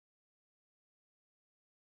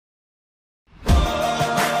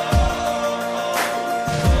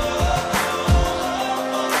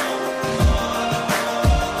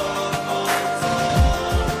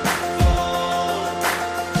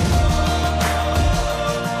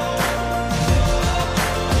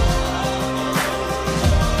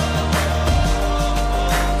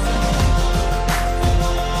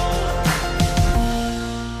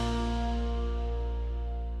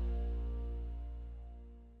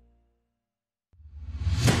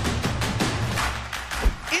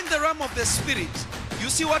In the realm of the spirit, you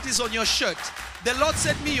see what is on your shirt. The Lord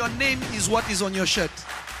said me, your name is what is on your shirt.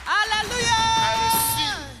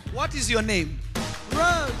 Hallelujah. What is your name?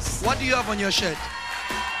 Rose. What do you have on your shirt?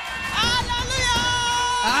 Hallelujah.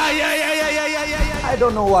 I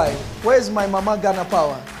don't know why. Where's my Mama Ghana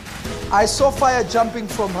power? I saw fire jumping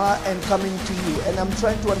from her and coming to you. And I'm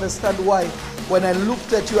trying to understand why. When I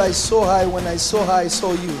looked at you, I saw her. When I saw her, I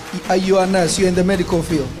saw you. Are you a nurse? You're in the medical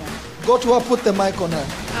field. Yeah. Go to her, put the mic on her.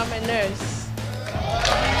 I'm a nurse.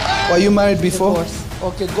 Were you married before? Divorced.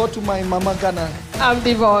 Okay, go to my Mama Ghana. I'm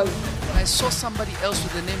divorced. I saw somebody else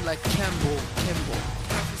with a name like Campbell.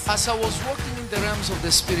 As I was walking in the realms of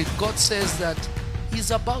the spirit, God says that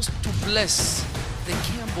He's about to bless the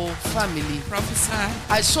Campbell family. Prophesy.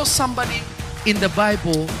 I saw somebody in the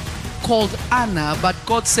Bible called Anna, but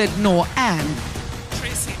God said no, Anne.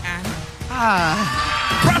 Tracy Ann.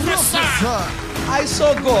 Prophesy. I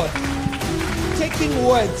saw God taking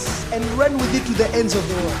words and ran with it to the ends of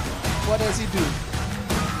the world. What does He do?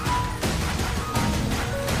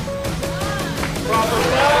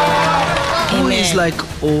 Who is like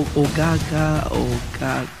Ogaga?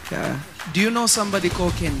 Do you know somebody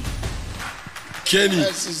called Kenny? Kenny,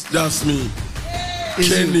 that's me. Is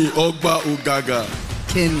Kenny, Ogba Ogaga.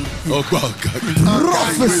 Kenny. Ogba Ogaga.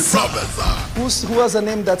 Who has a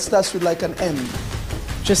name that starts with like an M?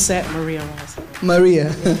 Gisette Maria Ross.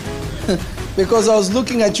 Maria. Because I was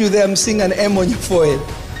looking at you there, I'm seeing an M on your forehead.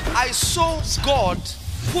 I saw God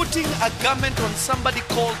putting a garment on somebody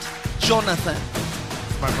called Jonathan.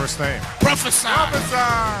 My first name. Prophesy.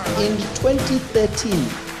 In 2013,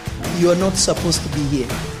 you are not supposed to be here.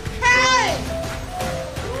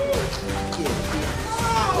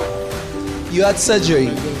 You had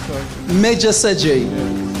surgery, major surgery.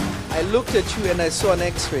 I looked at you and I saw an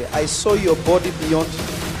x-ray. I saw your body beyond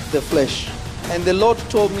the flesh. And the Lord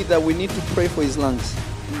told me that we need to pray for his lungs.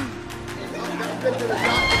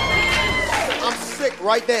 I'm sick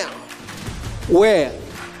right now. Where?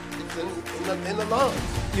 It's in the lungs.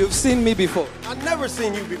 You've seen me before. I've never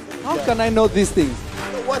seen you before. How can I know these things?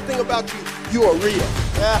 You know one thing about you, you are real.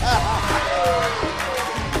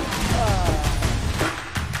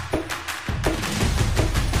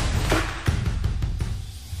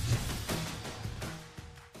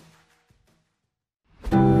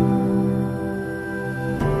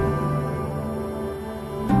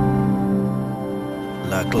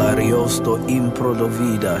 La clariosto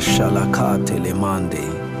improdovida shalakate le mande.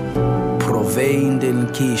 Proveinden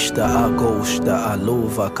kista agosta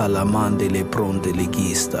alova calamande le pronde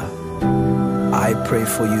legista. I pray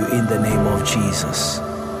for you in the name of Jesus,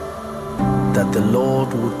 that the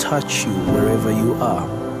Lord will touch you wherever you are.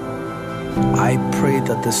 I pray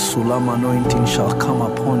that the Sulam anointing shall come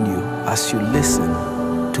upon you as you listen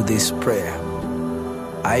to this prayer.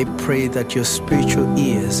 I pray that your spiritual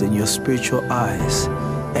ears and your spiritual eyes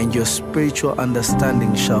and your spiritual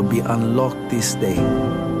understanding shall be unlocked this day.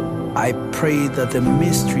 I pray that the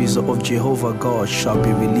mysteries of Jehovah God shall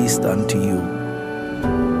be released unto you.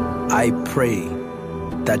 I pray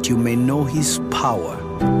that you may know his power,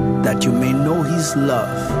 that you may know his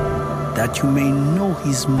love, that you may know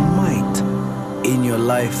his might in your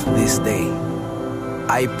life this day.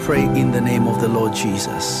 I pray in the name of the Lord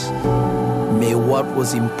Jesus. May what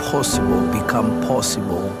was impossible become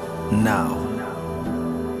possible now.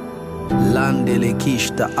 Landele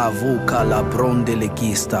kista avuka la brondele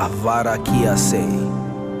kista varakia se.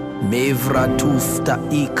 Mevra tufta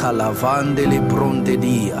ika lavandele bronde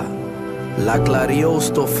dia. La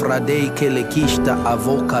clariosto fradei che le kista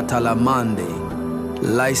avoca talamande.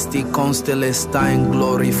 Laisti constele stain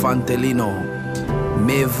glorifantelino.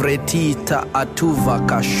 Mevretita atuva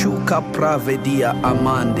kashuka pravedia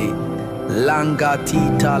amande.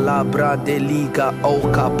 Langatita labra de liga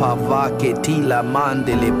oka pavake tila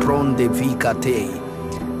mande le pronde vicate.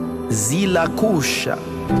 Zila kusha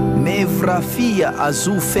mevrafia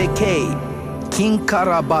azufeke.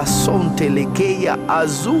 Kinkarabasonte lekeya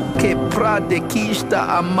azuke prade kista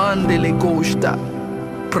amande le costa.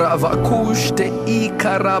 Pravakushte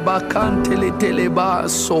ikarabakante le teleba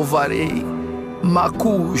sovare.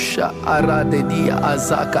 Makusha arade dia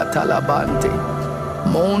azaka talabante.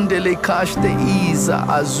 Mondele kashte iza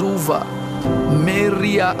azuva.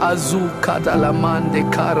 Meria azuka dalamande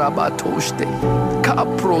karabatoshte.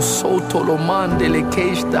 Capro soto lomande le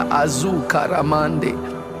keshta azuka ramande.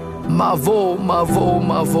 Mavo, mavo,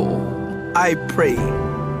 mavo. I pray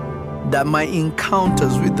that my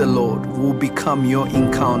encounters with the Lord will become your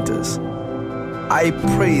encounters. I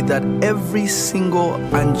pray that every single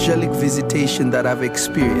angelic visitation that I've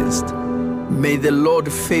experienced, may the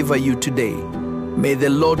Lord favor you today. May the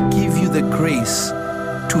Lord give you the grace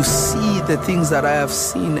to see the things that I have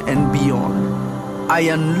seen and beyond. I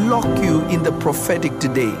unlock you in the prophetic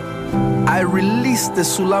today. I release the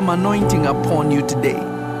Sulam anointing upon you today.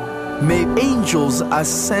 May angels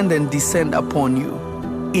ascend and descend upon you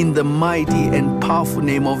in the mighty and powerful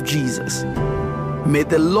name of Jesus. May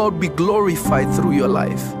the Lord be glorified through your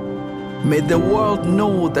life. May the world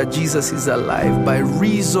know that Jesus is alive by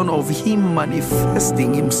reason of Him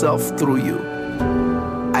manifesting Himself through you.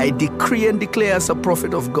 I decree and declare as a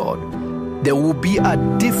prophet of God, there will be a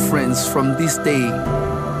difference from this day.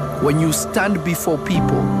 When you stand before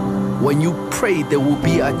people, when you pray, there will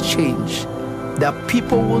be a change. That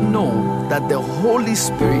people will know that the Holy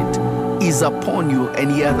Spirit is upon you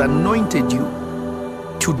and He has anointed you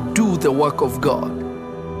to do the work of God,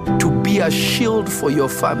 to be a shield for your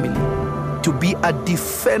family, to be a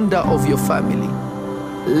defender of your family.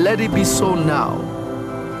 Let it be so now,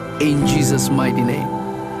 in Jesus' mighty name.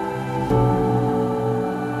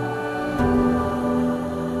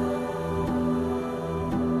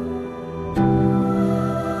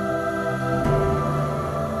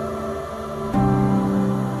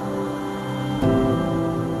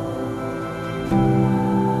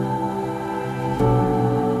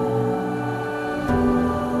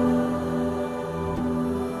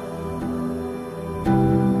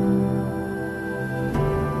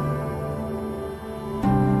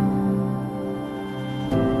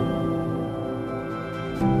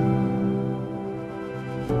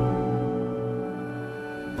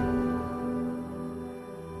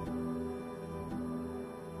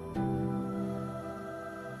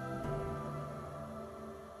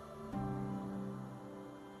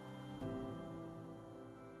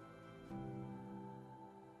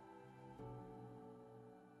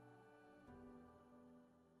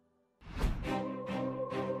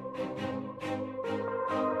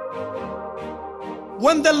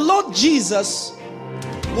 When the Lord Jesus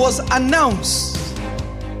was announced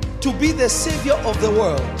to be the Savior of the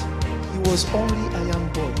world, He was only a young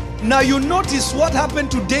boy. Now you notice what happened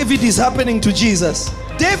to David is happening to Jesus.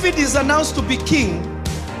 David is announced to be king,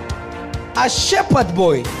 a shepherd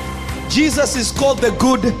boy. Jesus is called the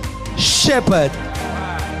Good Shepherd.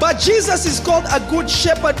 But Jesus is called a good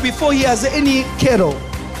shepherd before he has any cattle.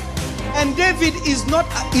 And David he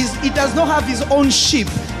does not have his own sheep.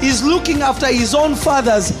 He's looking after his own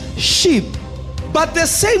father's sheep. But the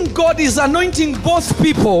same God is anointing both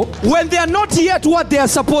people when they are not yet what they are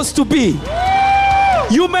supposed to be.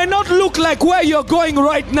 You may not look like where you're going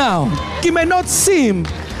right now. It may not seem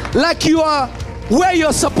like you are where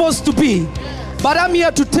you're supposed to be. But I'm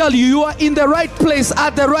here to tell you, you are in the right place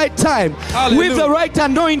at the right time. Hallelujah. With the right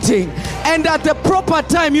anointing. And at the proper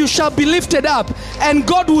time, you shall be lifted up. And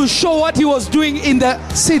God will show what He was doing in the...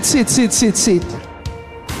 Sit.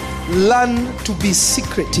 Learn to be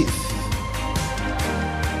secretive.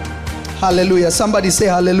 Hallelujah. Somebody say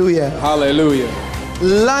hallelujah. Hallelujah.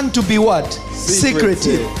 Learn to be what?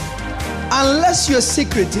 Secretive. Unless you're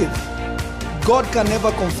secretive, God can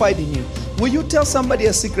never confide in you. Will you tell somebody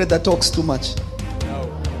a secret that talks too much? No.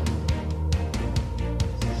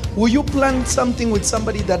 Will you plan something with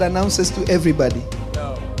somebody that announces to everybody?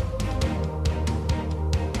 No.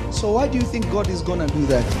 So why do you think God is going to do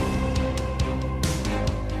that?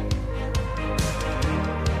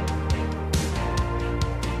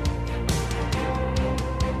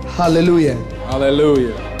 Hallelujah.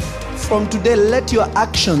 Hallelujah. From today, let your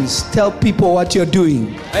actions tell people what you're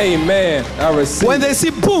doing. Amen. I receive. When they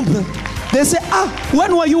see boom, they say,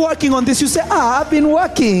 when were you working on this? You say, I've been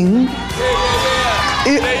working.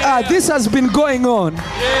 This has been going on.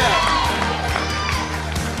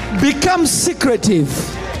 Become secretive.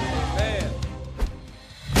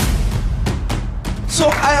 So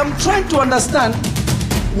I am trying to understand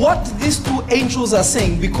what these two angels are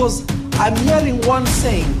saying, because I'm hearing one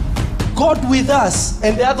saying, God with us,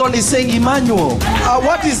 and the other one is saying Emmanuel.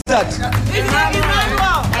 What is that?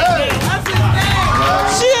 Emmanuel.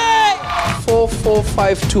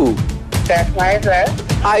 4452. That's my address.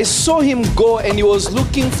 I saw him go and he was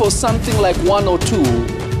looking for something like 102.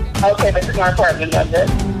 Okay, this is my apartment address.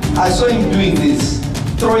 I saw him doing this,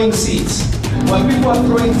 throwing seeds. When people are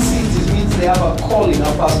throwing seeds, it means they have a calling,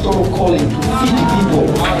 a pastoral calling to feed people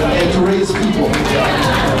and to raise people.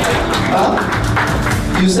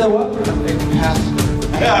 You said what?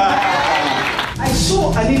 I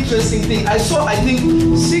saw an interesting thing. I saw, I think,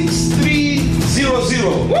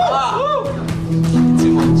 6300.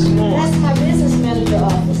 That's my business manager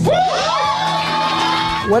office.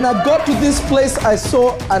 When I got to this place, I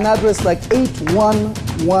saw an address like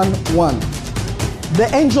 8111. The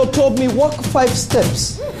angel told me, walk 5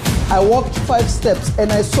 steps. I walked 5 steps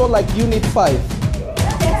and I saw like unit 5.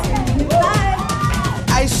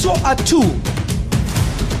 I I saw a 2.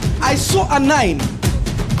 I saw a 9.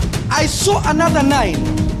 I saw another 9.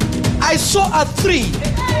 I saw a 3.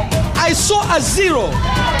 I saw a 0.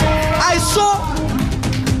 I saw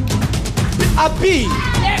a B.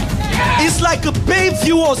 It's like a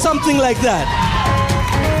Bayview or something like that.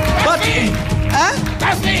 But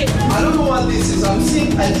That's me. I don't know what this is. I'm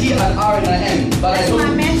seeing an E, an R, and an M, but I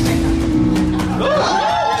don't.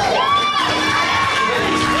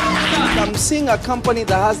 I'm seeing a company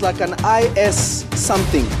that has like an IS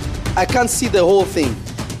something. I can't see the whole thing,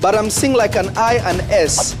 but I'm seeing like an I and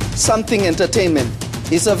S something entertainment.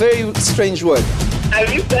 It's a very strange word. I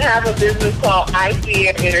used to have a business called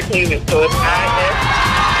ICN Entertainment, so it's IS.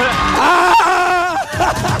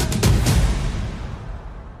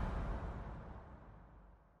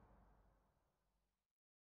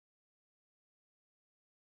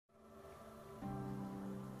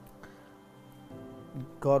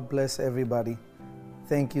 God bless everybody.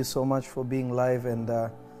 Thank you so much for being live, and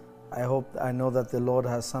I know that the Lord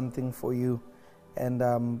has something for you, and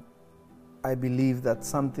I believe that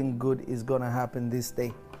something good is going to happen this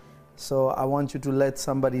day. So I want you to let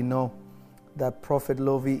somebody know that Prophet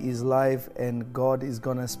Lovy is live, and God is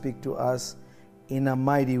going to speak to us in a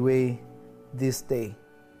mighty way this day.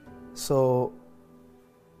 So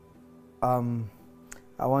I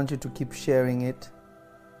want you to keep sharing it.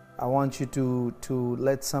 I want you to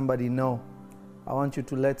let somebody know. I want you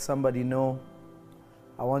to let somebody know.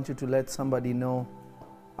 I want you to let somebody know.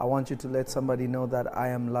 I want you to let somebody know that I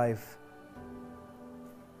am live.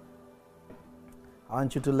 I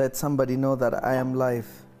want you to let somebody know that I am live.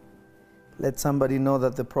 Let somebody know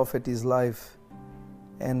that the prophet is live.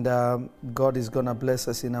 And God is going to bless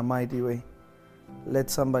us in a mighty way.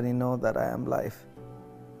 Let somebody know that I am live.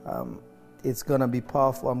 It's going to be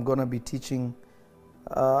powerful. I'm going to be teaching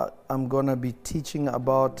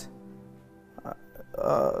about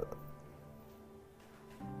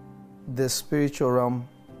the spiritual realm,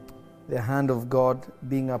 the hand of God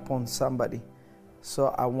being upon somebody. So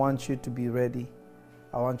I want you to be ready.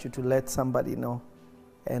 I want you to let somebody know.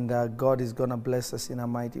 And God is going to bless us in a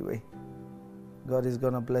mighty way. God is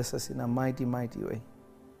going to bless us in a mighty, mighty way.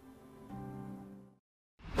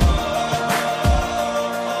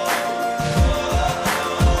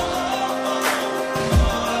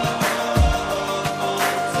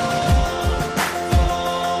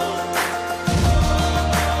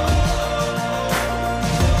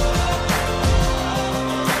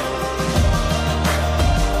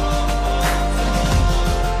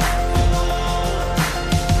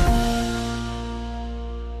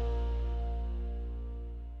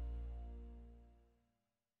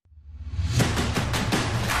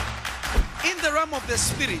 Of the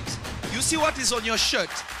Spirit, you see what is on your shirt.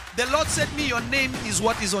 The Lord said me, your name is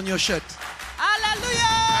what is on your shirt.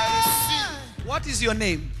 Hallelujah. What is your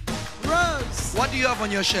name? Rose. What do you have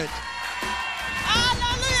on your shirt?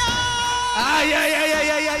 Hallelujah.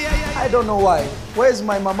 I don't know why. Where's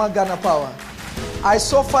my Mama Ghana Power? I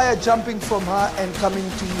saw fire jumping from her and coming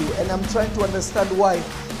to you, and I'm trying to understand why.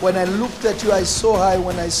 When I looked at you, I saw her.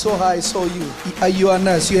 When I saw her, I saw you. Are you a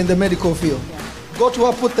nurse? You're in the medical field. Yeah. Go to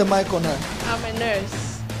her, put the mic on her. I'm a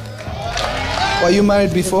nurse. Were you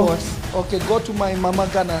married before? Divorced. Okay, go to my Mama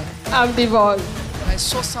Ghana. I'm divorced. I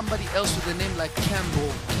saw somebody else with a name like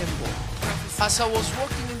Campbell. As I was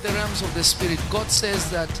walking in the realms of the Spirit, God says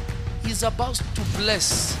that He's about to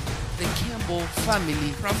bless the Campbell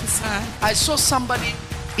family. Prophesy. I saw somebody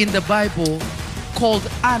in the Bible called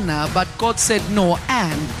Anna, but God said no,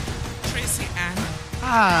 Anne. Tracy Ann.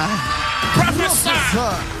 Prophesy.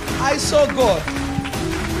 I saw God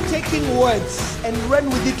taking words and ran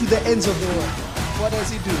with it to the ends of the world. What does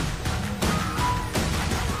He do?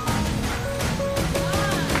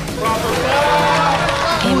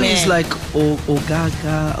 Who is like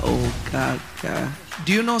Ogaga?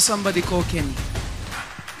 Do you know somebody called Kenny?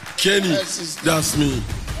 Kenny, that's me.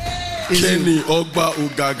 Kenny Ogba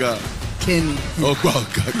Ogaga. Kenny. Ogba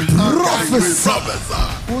Ogaga.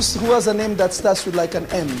 Who has a name that starts with like an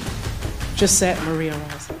M? Josette Maria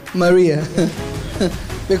Rosa. Maria.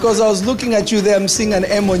 Because I was looking at you there, I'm seeing an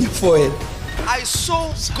M on your forehead. I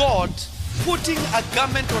saw God putting a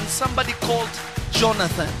garment on somebody called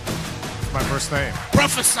Jonathan. My first name.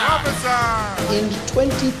 Prophesy. In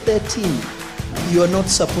 2013, you are not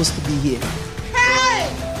supposed to be here. Hey!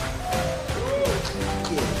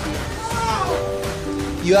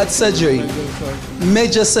 You had surgery,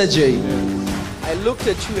 major surgery. I looked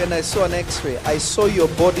at you and I saw an x-ray. I saw your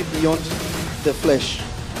body beyond the flesh.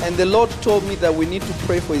 And the Lord told me that we need to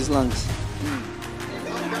pray for his lungs.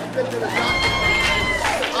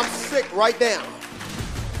 I'm sick right now.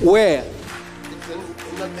 Where?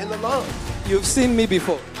 It's in the lungs. You've seen me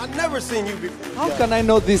before. I've never seen you before. How can I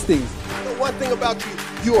know these things? The one thing about you,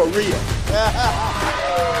 you are real.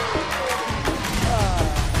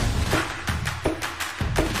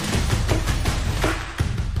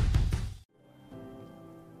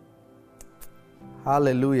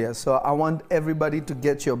 Hallelujah. So I want everybody to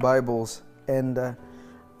get your Bibles, and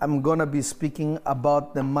I'm going to be speaking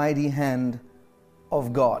about the mighty hand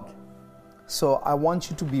of God. So I want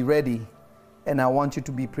you to be ready, and I want you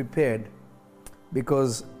to be prepared,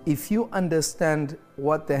 because if you understand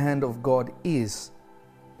what the hand of God is,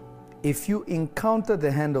 if you encounter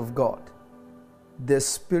the hand of God, the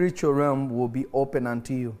spiritual realm will be open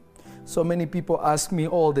unto you. So many people ask me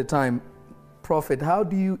all the time, Prophet, how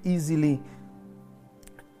do you easily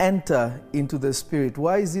enter into the Spirit?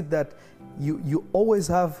 Why is it that you always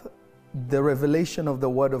have the revelation of the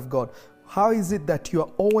Word of God? How is it that you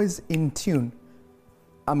are always in tune?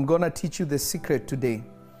 I'm going to teach you the secret today,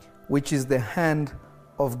 which is the hand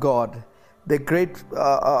of God. The great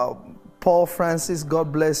Paul Francis,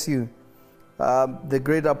 God bless you. The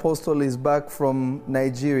great apostle is back from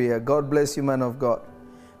Nigeria. God bless you, man of God.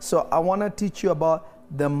 So I want to teach you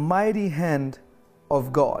about the mighty hand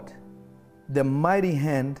of God. The mighty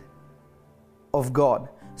hand of God.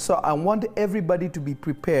 So I want everybody to be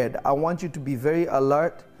prepared. I want you to be very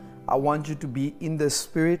alert. I want you to be in the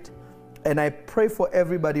Spirit. And I pray for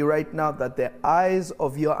everybody right now that the eyes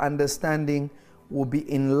of your understanding will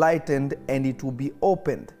be enlightened and it will be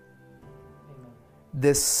opened. Amen.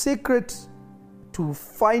 The secret to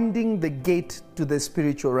finding the gate to the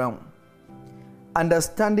spiritual realm,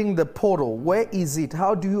 understanding the portal, where is it?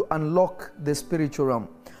 How do you unlock the spiritual realm?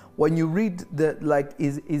 When you read like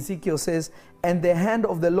Ezekiel says, and the hand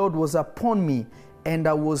of the Lord was upon me, and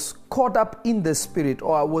I was caught up in the Spirit,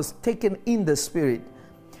 or I was taken in the Spirit.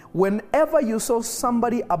 Whenever you saw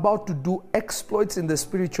somebody about to do exploits in the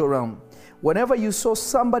spiritual realm, whenever you saw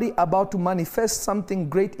somebody about to manifest something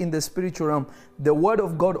great in the spiritual realm, the Word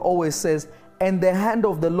of God always says, and the hand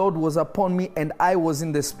of the Lord was upon me, and I was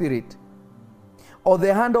in the Spirit. Or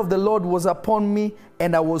the hand of the Lord was upon me,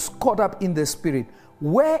 and I was caught up in the Spirit.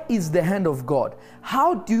 Where is the hand of God?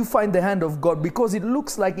 How do you find the hand of God? Because it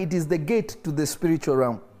looks like it is the gate to the spiritual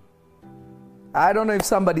realm. I don't know if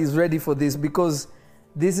somebody is ready for this, because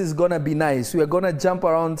this is going to be nice. We are going to jump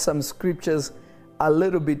around some scriptures a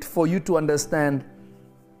little bit for you to understand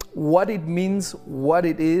what it means, what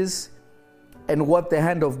it is, and what the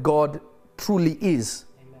hand of God truly is.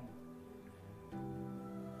 Amen.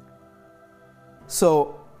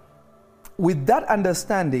 So, with that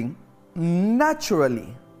understanding,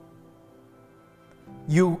 naturally,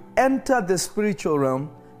 you enter the spiritual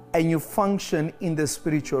realm and you function in the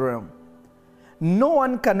spiritual realm. No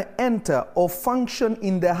one can enter or function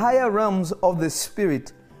in the higher realms of the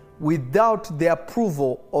Spirit without the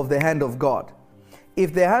approval of the hand of God.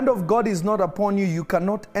 If the hand of God is not upon you, you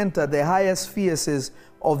cannot enter the higher spheres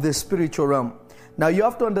of the spiritual realm. Now you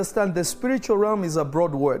have to understand, the spiritual realm is a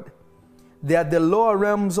broad word. There are the lower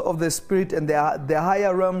realms of the Spirit, and there are the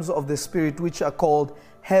higher realms of the Spirit, which are called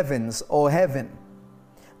heavens or heaven.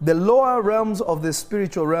 The lower realms of the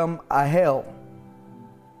spiritual realm are hell,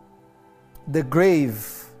 the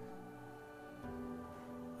grave.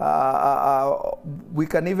 We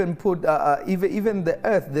can even put even the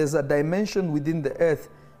earth. There's a dimension within the earth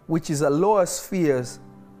which is a lower spheres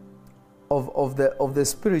of the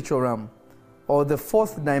spiritual realm, or the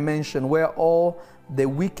fourth dimension, where all the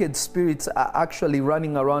wicked spirits are actually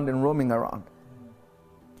running around and roaming around.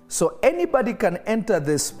 So anybody can enter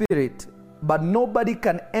the Spirit, but nobody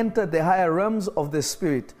can enter the higher realms of the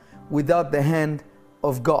Spirit without the hand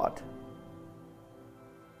of God.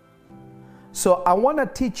 So I want to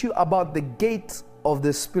teach you about the gate of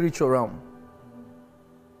the spiritual realm.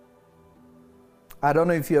 I don't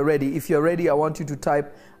know if you're ready. If you're ready, I want you to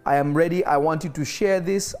type, I am ready. I want you to share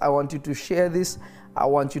this. I want you to share this. I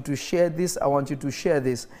want you to share this. I want you to share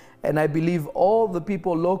this. And I believe all the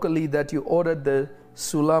people locally that you ordered the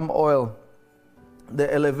Sulam oil,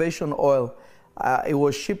 the elevation oil, it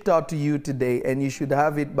was shipped out to you today, and you should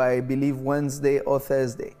have it by, I believe, Wednesday or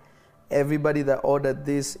Thursday. Everybody that ordered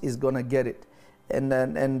this is going to get it. And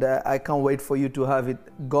I can't wait for you to have it.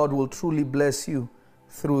 God will truly bless you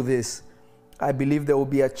through this. I believe there will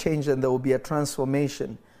be a change and there will be a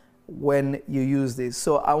transformation when you use this.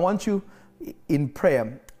 So I want you in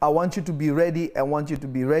prayer. I want you to be ready. I want you to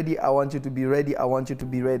be ready. I want you to be ready. I want you to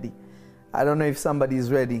be ready. I don't know if somebody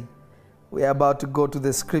is ready. We are about to go to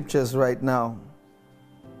the scriptures right now.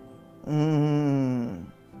 The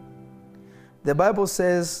Bible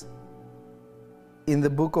says in the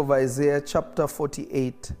book of Isaiah, chapter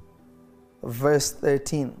 48, verse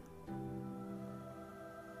 13.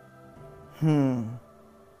 The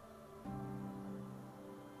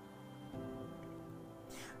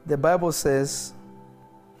Bible says,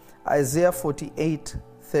 Isaiah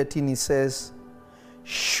 48:13, it says,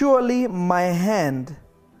 surely my hand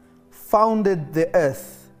founded the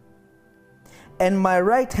earth, and my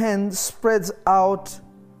right hand spread out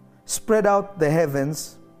the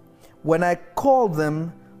heavens. When I call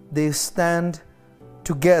them, they stand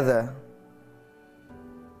together.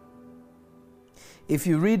 If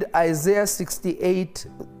you read Isaiah 68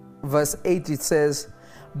 verse 8, it says,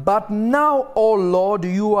 but now, O Lord,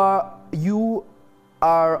 you are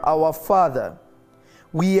our Father.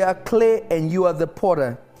 We are clay and you are the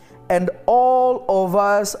potter, and all of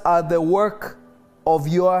us are the work of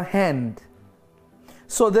your hand.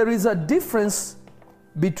 So there is a difference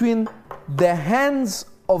between the hands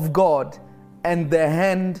of God and the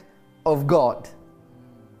hand of God.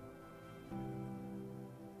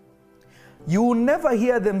 You will never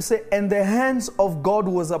hear them say, and the hands of God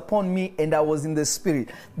was upon me and I was in the Spirit.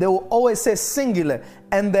 They will always say singular,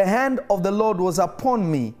 and the hand of the Lord was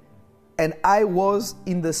upon me and I was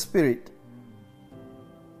in the Spirit.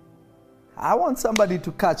 I want somebody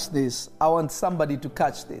to catch this. I want somebody to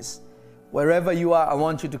catch this. Wherever you are, I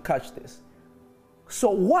want you to catch this. So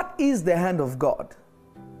what is the hand of God?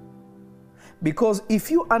 Because if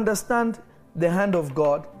you understand the hand of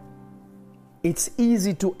God, it's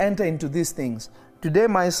easy to enter into these things. Today,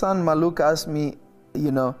 my son Maluk asked me,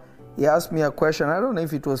 he asked me a question. I don't know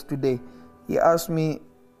if it was today. He asked me,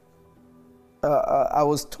 I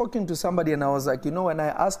was talking to somebody and I was like, when I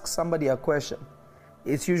ask somebody a question,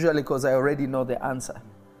 it's usually because I already know the answer.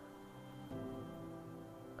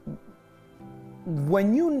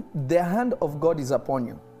 When the hand of God is upon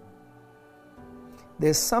you,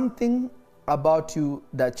 there's something about you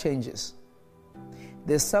that changes.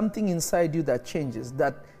 There's something inside you that changes,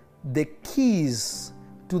 that the keys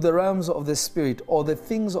to the realms of the Spirit or the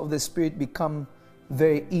things of the Spirit become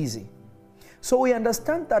very easy. So we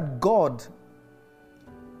understand that God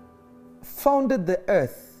founded the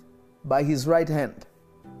earth by his right hand,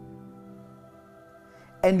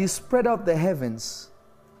 and he spread out the heavens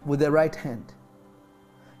with the right hand.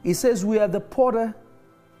 He says we are the potter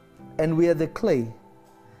and we are the clay,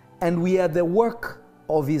 and we are the work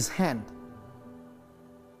of his hand,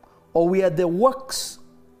 or we are the works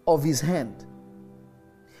of his hand.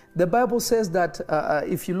 The Bible says that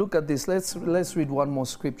if you look at this, let's read one more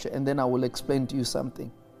scripture and then I will explain to you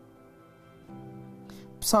something.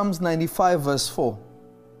 Psalms 95 verse 4.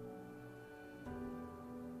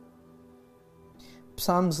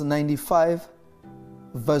 Psalms 95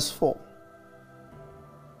 verse 4.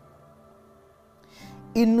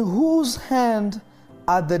 In whose hand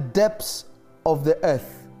are the depths of the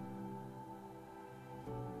earth?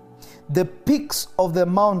 The peaks of the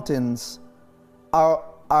mountains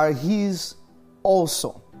are his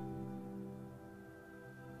also.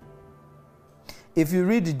 If you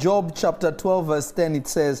read Job chapter 12 verse 10, it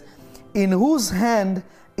says, in whose hand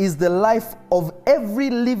is the life of every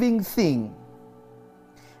living thing,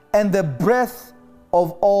 and the breath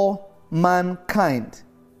of all mankind.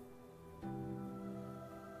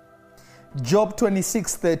 Job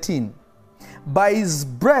 26:13. By his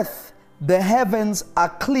breath the heavens are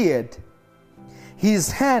cleared.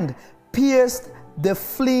 His hand pierced the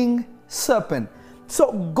fleeing serpent.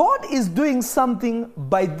 So God is doing something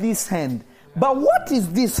by this hand. But what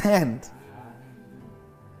is this hand?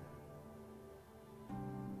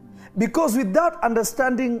 Because without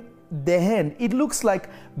understanding the hand, it looks like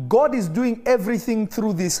God is doing everything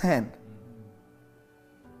through this hand.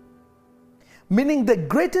 Meaning the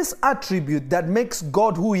greatest attribute that makes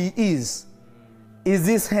God who he is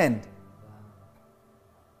this hand.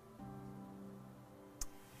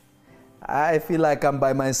 I feel like I'm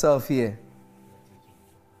by myself here.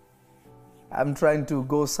 I'm trying to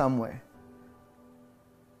go somewhere.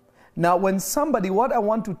 Now, what I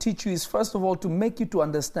want to teach you is, first of all, to make you to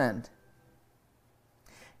understand,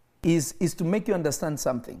 is to make you understand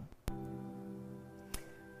something.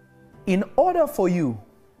 In order for you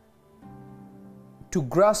to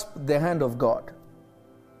grasp the hand of God,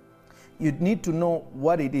 you need to know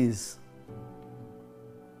what it is.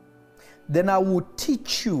 Then I will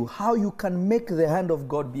teach you how you can make the hand of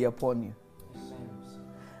God be upon you.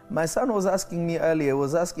 My son was asking me earlier,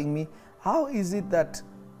 how is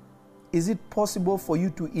it possible for you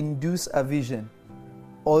to induce a vision?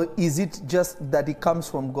 Or is it just that it comes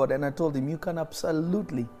from God? And I told him, you can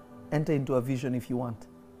absolutely enter into a vision if you want.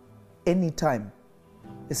 Anytime.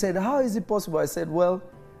 He said, how is it possible? I said, well,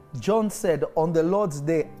 John said, on the Lord's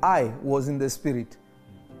day, I was in the Spirit.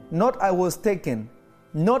 Not I was taken.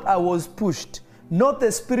 Not I was pushed. Not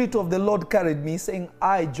the Spirit of the Lord carried me, saying,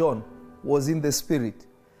 I, John, was in the spirit.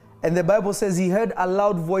 And the Bible says he heard a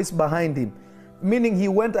loud voice behind him, meaning he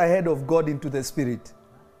went ahead of God into the spirit.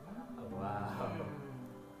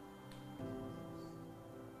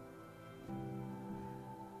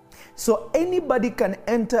 So anybody can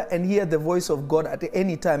enter and hear the voice of God at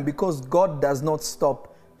any time because God does not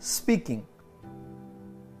stop speaking.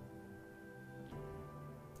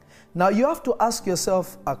 Now you have to ask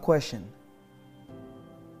yourself a question.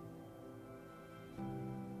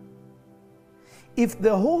 If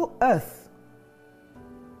the whole earth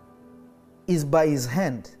is by his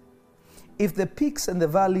hand, if the peaks and the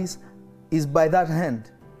valleys is by that hand,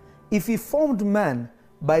 if he formed man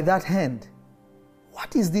by that hand,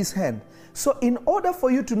 what is this hand? So in order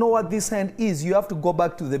for you to know what this hand is, you have to go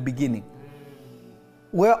back to the beginning,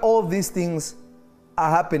 where all these things are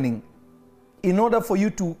happening, in order for you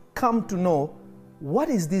to come to know what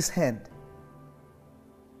is this hand.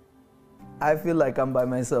 I feel like I'm by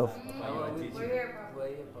myself.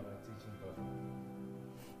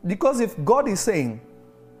 Because if God is saying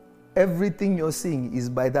everything you're seeing is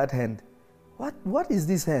by that hand, what is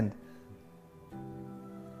this hand?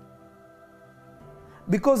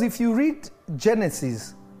 Because if you read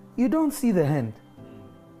Genesis, you don't see the hand.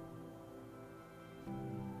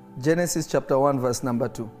 Genesis chapter 1 verse number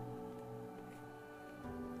 2.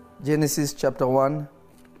 Genesis chapter 1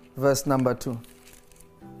 verse number 2.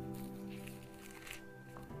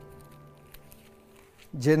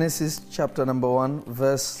 Genesis chapter number 1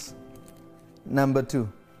 verse number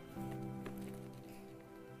 2.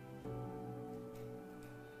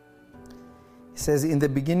 It says, in the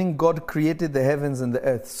beginning God created the heavens and the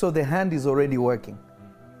earth. So the hand is already working.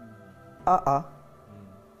 And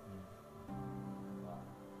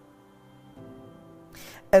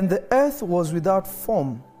the earth was without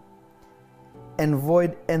form and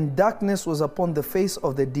void, and darkness was upon the face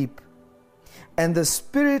of the deep. And the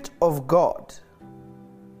Spirit of God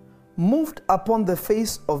moved upon the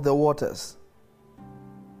face of the waters.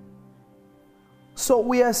 So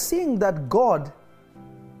we are seeing that God,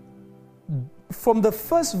 from the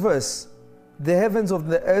first verse, the heavens of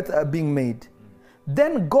the earth are being made.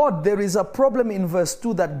 Then God, there is a problem in verse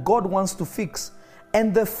 2 that God wants to fix.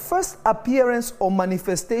 And the first appearance or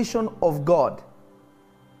manifestation of God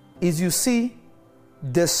is, you see,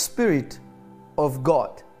 the Spirit of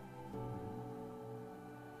God.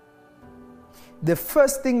 The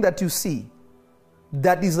first thing that you see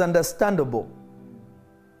that is understandable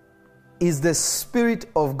is the Spirit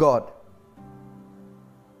of God.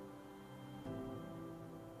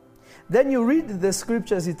 Then you read the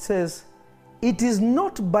scriptures, it says, it is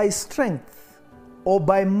not by strength or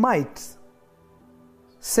by might,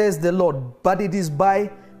 says the Lord, but it is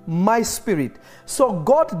by my Spirit. So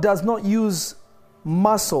God does not use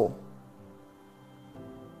muscle.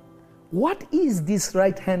 What is this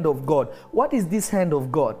right hand of God? What is this hand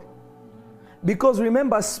of God? Because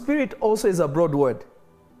remember, Spirit also is a broad word.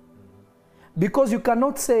 Because you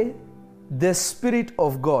cannot say the Spirit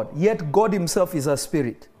of God, yet God Himself is a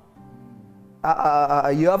spirit.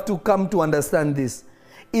 You have to come to understand this.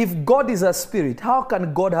 If God is a spirit, how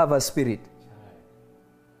can God have a spirit?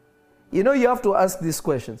 You know, you have to ask these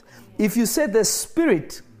questions. If you say the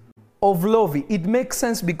Spirit of Lovi, it makes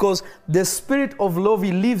sense because the Spirit of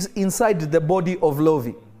Lovi lives inside the body of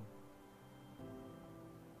Lovi.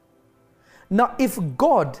 Now, if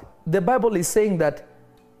God, the Bible is saying that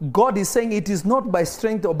God is saying it is not by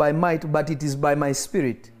strength or by might, but it is by my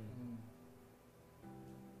Spirit.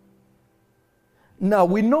 Now,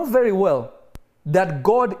 we know very well that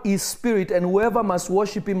God is spirit, and whoever must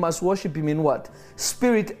worship Him in what?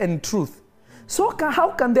 Spirit and truth. So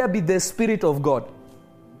how can there be the Spirit of God?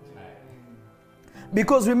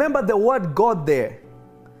 Because remember, the word God there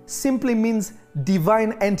simply means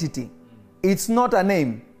divine entity. It's not a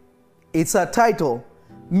name. It's a title,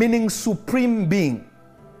 meaning supreme being.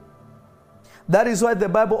 That is why the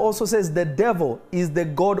Bible also says the devil is the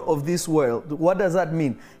god of this world. What does that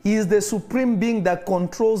mean? He is the supreme being that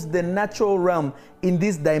controls the natural realm in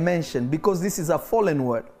this dimension, because this is a fallen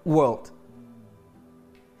world.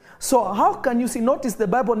 So how can you see? Notice the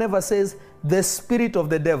Bible never says the spirit of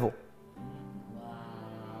the devil.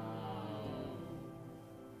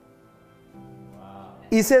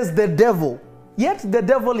 It says the devil. Yet the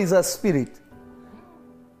devil is a spirit.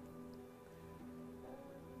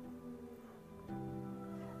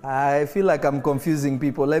 I feel like I'm confusing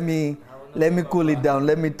people. Let me cool it down.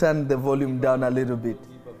 Let me turn the volume down a little bit.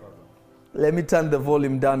 Let me turn the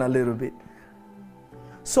volume down a little bit.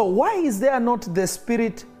 So why is there not the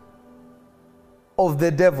spirit of the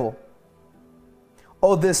devil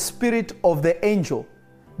or the spirit of the angel?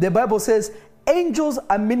 The Bible says Angels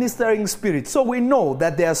are ministering spirits. So we know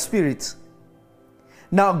that they are spirits.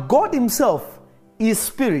 Now, God himself is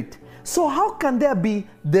spirit. So how can there be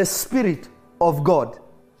the spirit of God?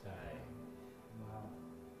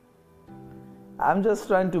 I'm just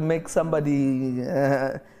trying to make somebody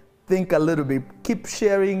think a little bit. Keep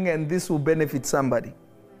sharing and this will benefit somebody.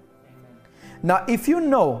 Now, if you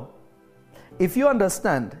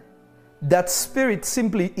understand that spirit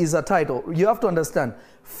simply is a title, you have to understand,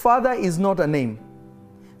 Father is not a name.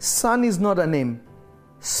 Son is not a name.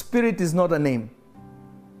 Spirit is not a name.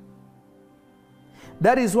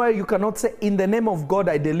 That is why you cannot say, in the name of God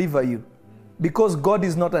I deliver you. Because God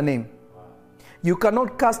is not a name. You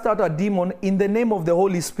cannot cast out a demon in the name of the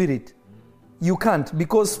Holy Spirit. You can't,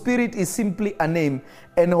 because spirit is simply a name,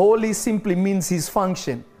 and holy simply means his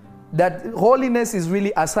function. That holiness is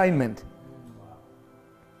really assignment.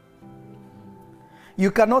 You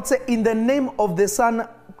cannot say, in the name of the Son,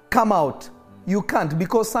 come out. You can't,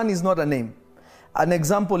 because Son is not a name. An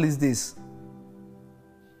example is this.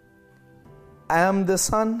 I am the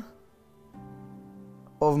son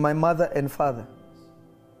of my mother and father,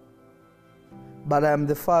 but I am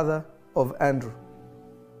the father of Andrew.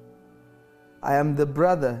 I am the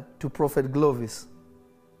brother to Prophet Glovis.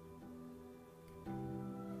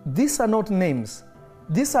 These are not names.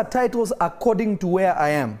 These are titles according to where I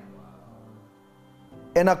am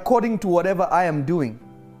and according to whatever I am doing.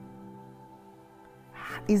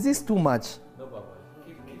 Is this too much? No, Papa.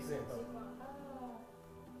 Keep sense.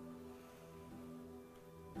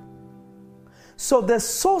 So the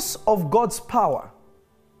source of God's power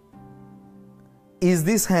is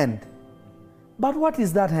this hand. But what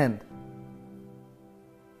is that hand?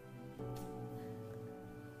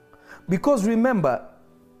 Because remember,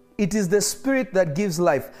 it is the spirit that gives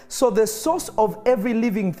life. So the source of every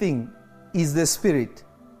living thing is the spirit.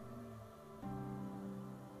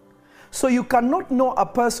 So you cannot know a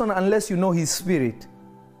person unless you know his spirit.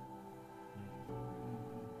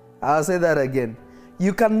 I'll say that again.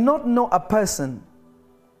 You cannot know a person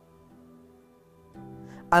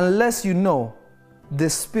unless you know the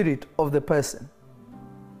spirit of the person.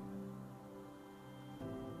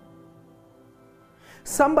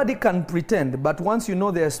 Somebody can pretend, but once you know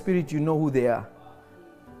their spirit, you know who they are.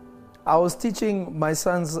 I was teaching my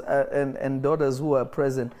sons and daughters who are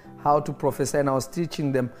present how to prophesy, and I was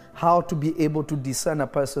teaching them how to be able to discern a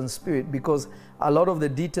person's spirit, because a lot of the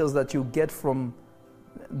details that you get from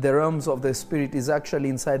the realms of the spirit is actually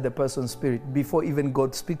inside the person's spirit before even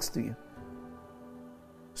God speaks to you.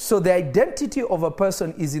 So the identity of a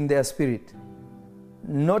person is in their spirit,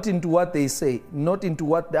 not into what they say, not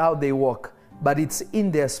into how they walk, but it's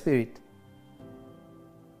in their spirit.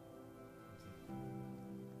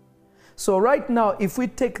 So right now, if we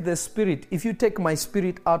take the spirit, if you take my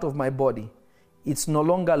spirit out of my body, it's no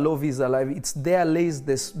longer Lovey is alive. It's there lays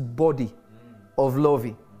this body of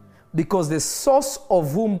Lovey. Because the source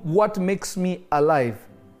of what makes me alive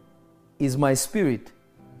is my spirit.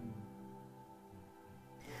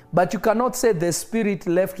 But you cannot say the spirit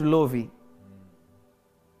left Lovey.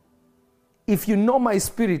 If you know my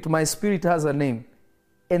spirit has a name.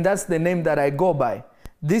 And that's the name that I go by.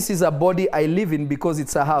 This is a body I live in because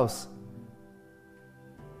it's a house.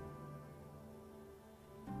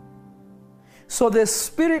 So the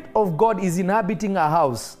Spirit of God is inhabiting a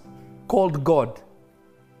house called God.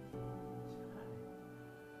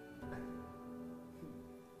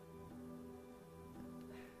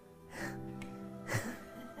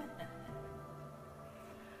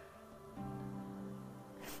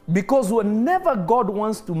 Because whenever God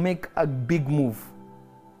wants to make a big move,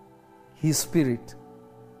 His Spirit,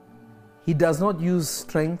 He does not use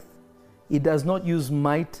strength, He does not use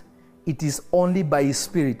might, it is only by His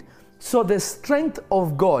Spirit. So the strength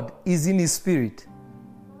of God is in His Spirit.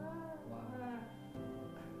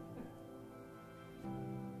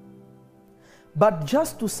 But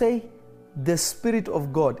just to say the Spirit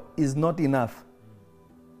of God is not enough.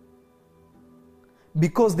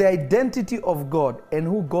 Because the identity of God and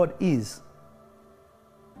who God is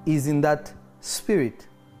in that Spirit.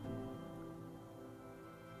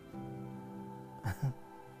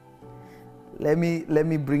 Let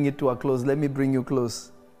me bring it to a close. Let me bring you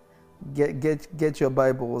close. Get your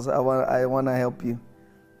Bibles. I want to help you.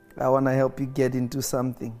 I want to help you get into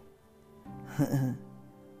something.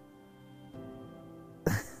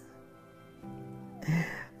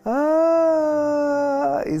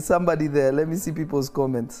 Is somebody there? Let me see people's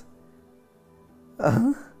comments.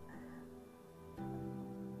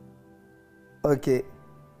 Okay.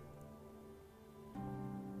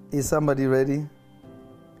 Is somebody ready?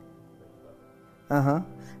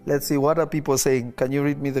 Let's see, what are people saying? Can you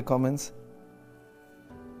read me the comments?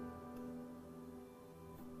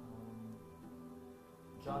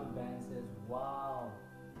 John Banks says, wow.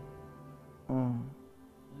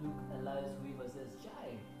 Luke Elias Weaver says,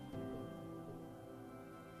 chai.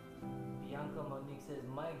 Bianca Monique says,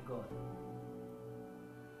 my God.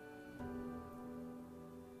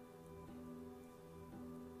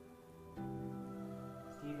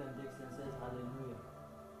 Stephen Dixon says, hallelujah.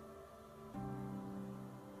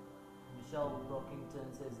 Michelle Brockington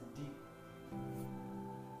says, deep.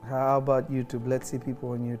 How about YouTube? Let's see people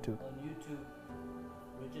on YouTube. On YouTube,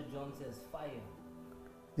 Richard John says, fire.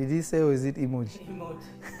 Did he say or is it emoji?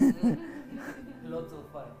 Emoji. Lots of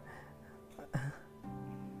fire.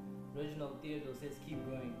 Reginald Theodore says, keep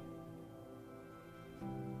going.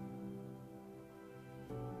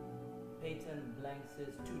 Peyton Blank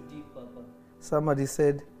says, too deep, Papa. Somebody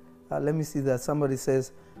said, let me see that. Somebody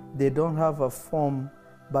says, they don't have a form,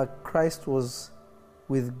 but Christ was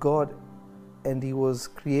with God and he was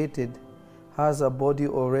created, has a body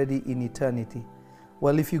already in eternity.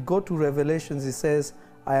 Well, if you go to Revelations, it says,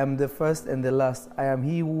 I am the first and the last. I am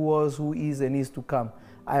he who was, who is, and is to come.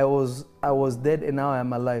 I was dead and now I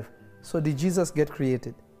am alive. So did Jesus get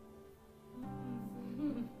created?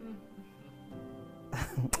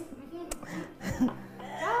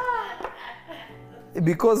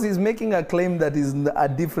 Because he's making a claim that is a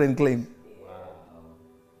different claim.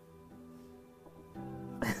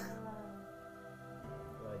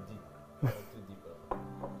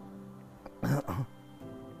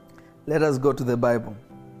 Let us go to the Bible.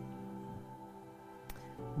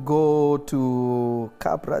 Go to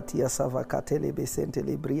Kapratia Savakatele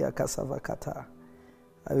Besentele Bria Kasavakata.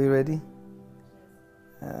 Are we ready?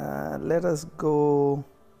 Let us go.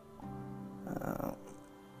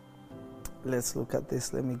 Let's look at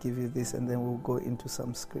this. Let me give you this and then we'll go into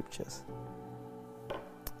some scriptures.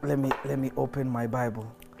 Let me open my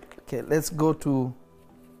Bible. Okay, let's go to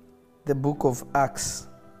the book of Acts.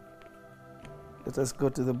 Let us go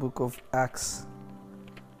to the book of Acts.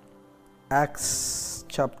 Acts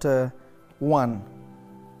chapter 1.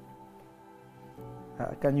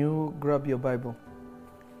 Can you grab your Bible?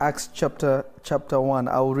 Acts chapter 1.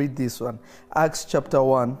 I'll read this one. Acts chapter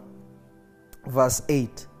 1, verse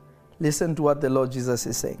 8. Listen to what the Lord Jesus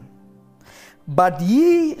is saying. But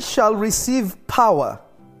ye shall receive power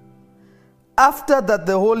after that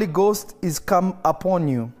the Holy Ghost is come upon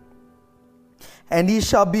you. And ye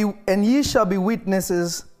shall be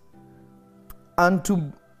witnesses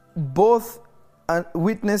unto both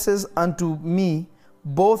witnesses unto me,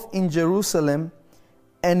 both in Jerusalem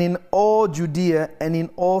and in all Judea and in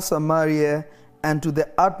all Samaria and to the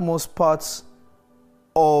utmost parts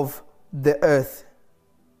of the earth.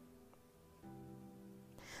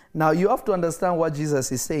 Now you have to understand what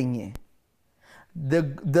Jesus is saying here.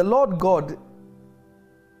 The Lord God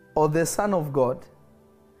or the Son of God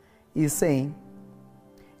is saying,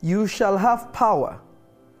 you shall have power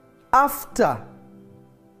after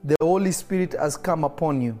the Holy Spirit has come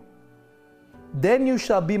upon you. Then you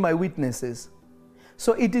shall be my witnesses.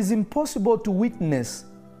 So it is impossible to witness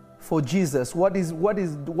for Jesus. What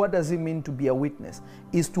does it mean to be a witness?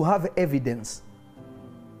 Is to have evidence.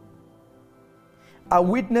 A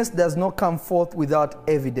witness does not come forth without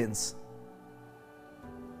evidence.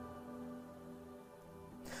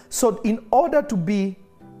 So in order to be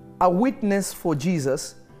a witness for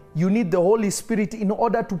Jesus, you need the Holy Spirit in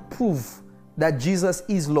order to prove that Jesus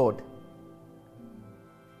is Lord.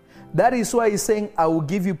 That is why he's saying, I will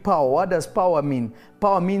give you power. What does power mean?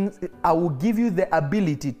 Power means I will give you the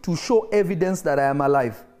ability to show evidence that I am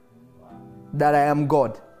alive, that I am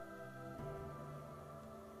God.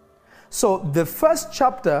 So the first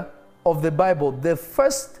chapter of the Bible, the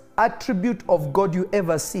first attribute of God you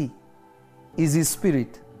ever see is His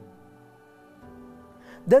Spirit.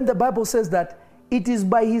 Then the Bible says that it is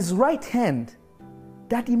by His right hand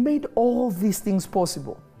that He made all these things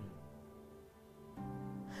possible.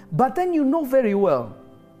 But then you know very well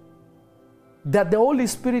that the Holy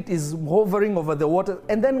Spirit is hovering over the water,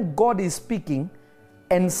 and then God is speaking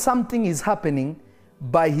and something is happening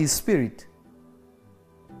by His Spirit.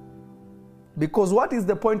 Because what is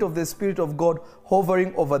the point of the Spirit of God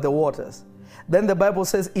hovering over the waters? Then the Bible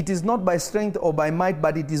says, it is not by strength or by might,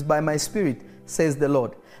 but it is by my Spirit, says the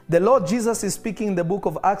Lord. The Lord Jesus is speaking in the book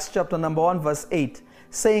of Acts chapter number 1 verse 8,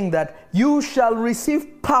 saying that you shall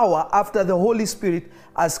receive power after the Holy Spirit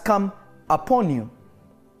has come upon you.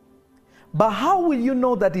 But how will you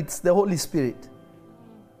know that it's the Holy Spirit?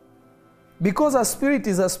 Because a spirit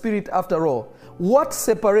is a spirit after all. What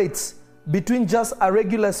separates between just a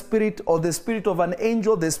regular spirit or the spirit of an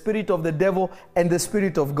angel, the spirit of the devil, and the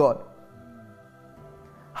Spirit of God?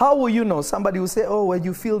 How will you know? Somebody will say, oh, when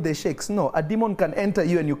you feel the shakes. No, a demon can enter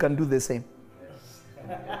you and you can do the same.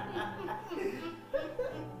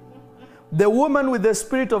 The woman with the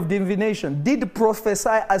spirit of divination did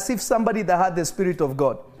prophesy as if somebody that had the Spirit of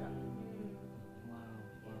God.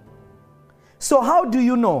 So how do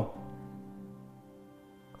you know?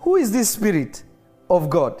 Who is this Spirit of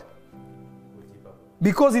God?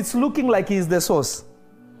 Because it's looking like he is the source.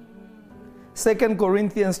 2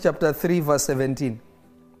 Corinthians chapter 3 verse 17.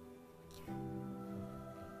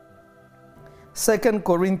 2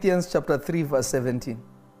 Corinthians chapter 3 verse 17.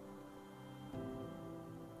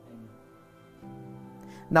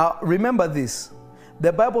 Now remember this.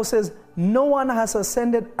 The Bible says, no one has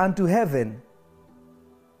ascended unto heaven.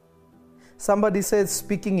 Somebody says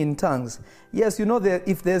speaking in tongues. Yes, you know that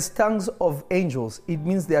if there's tongues of angels, it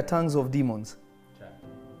means there are tongues of demons.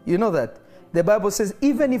 You know that? The Bible says,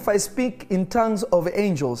 even if I speak in tongues of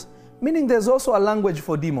angels, meaning there's also a language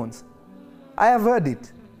for demons. I have heard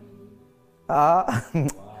it.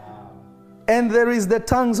 And there is the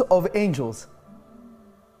tongues of angels.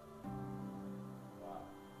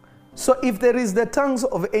 So if there is the tongues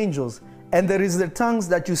of angels, and there is the tongues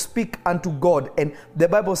that you speak unto God, and the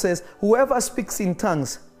Bible says, whoever speaks in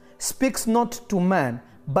tongues speaks not to man,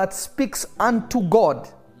 but speaks unto God.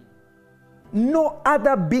 No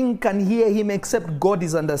other being can hear him except God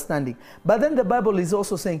is understanding. But then the Bible is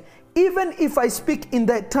also saying, even if I speak in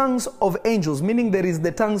the tongues of angels, meaning there is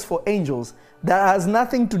the tongues for angels, that has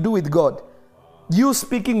nothing to do with God. You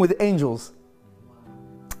speaking with angels.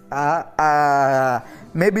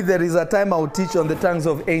 Maybe there is a time I will teach on the tongues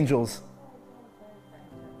of angels.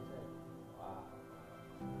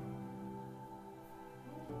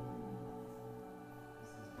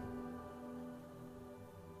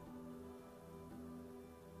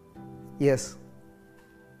 Yes.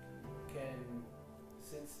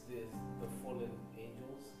 Since there's the fallen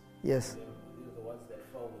angels, yes, the ones that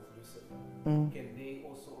fell with Lucifer, can they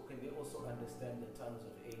also understand the tongues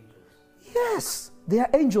of angels? Yes, they are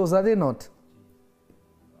angels, are they not?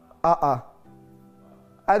 Are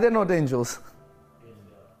they not angels?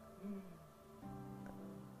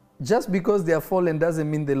 Just because they are fallen doesn't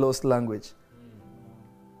mean they lost language.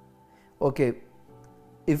 Okay.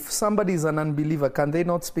 If somebody is an unbeliever, can they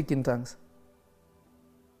not speak in tongues?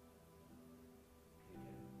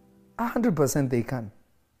 100% they can.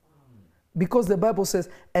 Because the Bible says,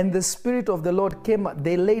 and the Spirit of the Lord came,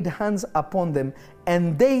 they laid hands upon them,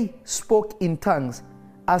 and they spoke in tongues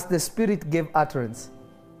as the Spirit gave utterance.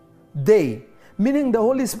 They, meaning the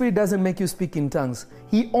Holy Spirit doesn't make you speak in tongues.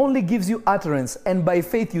 He only gives you utterance, and by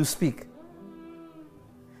faith you speak.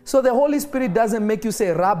 So the Holy Spirit doesn't make you say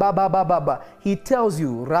ra ba ba ba ba ba. He tells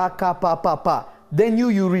you ra ka pa pa pa. Then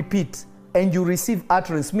you repeat and you receive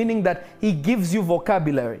utterance, meaning that he gives you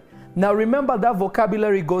vocabulary. Now remember that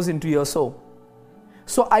vocabulary goes into your soul.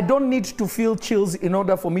 So I don't need to feel chills in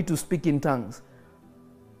order for me to speak in tongues.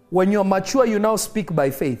 When you're mature, you now speak by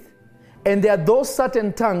faith. And there are those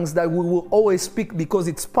certain tongues that we will always speak because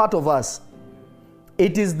it's part of us.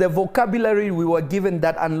 It is the vocabulary we were given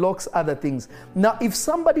that unlocks other things. Now, if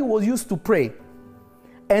somebody was used to pray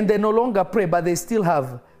and they no longer pray, but they still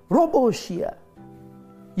have Roboshia,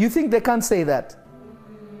 you think they can't say that?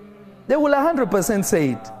 They will 100%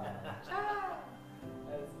 say it.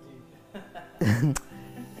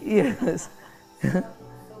 Yes.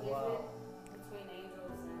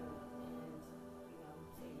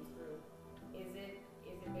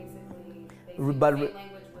 But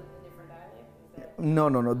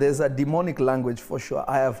no. There's a demonic language for sure.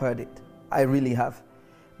 I have heard it. I really have.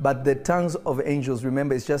 But the tongues of angels,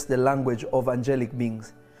 remember, it's just the language of angelic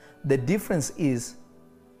beings. The difference is,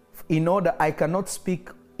 in order, I cannot speak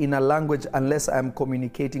in a language unless I'm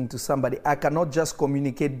communicating to somebody. I cannot just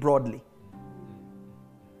communicate broadly.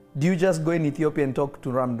 Do you just go in Ethiopia and talk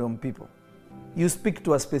to random people? You speak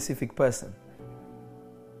to a specific person.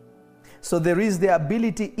 So there is the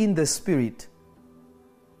ability in the spirit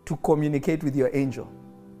to communicate with your angel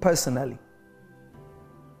personally.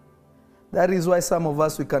 That is why some of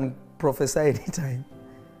us, we can prophesy anytime.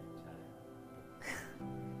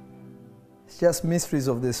 It's just mysteries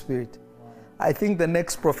of the spirit. I think the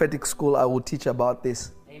next prophetic school I will teach about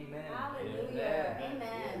this. Amen. Hallelujah.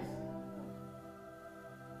 Amen.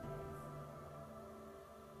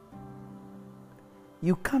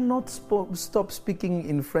 You cannot stop speaking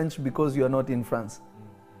in French because you are not in France.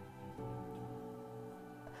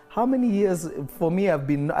 How many years, for me, I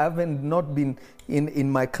haven't not been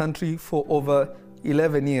in my country for over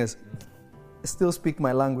 11 years. I still speak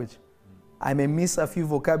my language. I may miss a few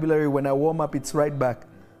vocabulary. When I warm up, it's right back.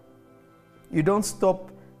 You don't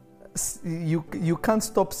stop, you can't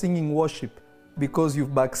stop singing worship because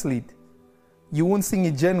you've backslid. You won't sing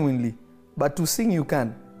it genuinely, but to sing you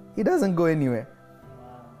can. It doesn't go anywhere.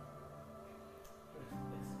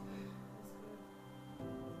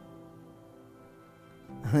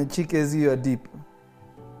 Chikezi, you are deep.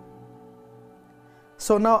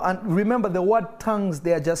 So now, and remember the word tongues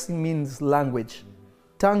there just means language.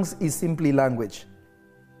 Tongues is simply language.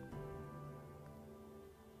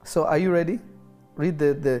 So are you ready? Read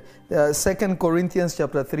the 2 Corinthians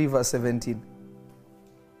chapter 3 verse 17.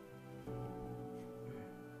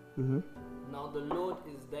 Mm-hmm. Now the Lord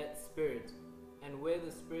is that Spirit, and where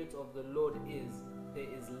the Spirit of the Lord is, there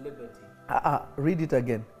is liberty. Read it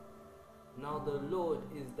again. Now the Lord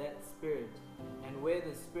is that Spirit, and where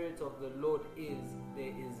the Spirit of the Lord is, there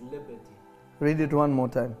is liberty. Read it one more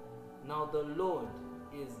time. Now the Lord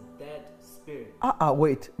is that Spirit.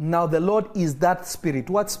 Wait. Now the Lord is that Spirit.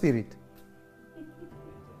 What Spirit?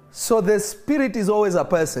 So the Spirit is always a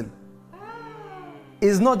person.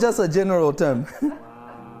 It's not just a general term.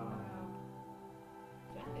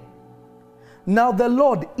 Now the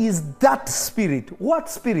Lord is that Spirit. What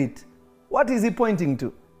Spirit? What is he pointing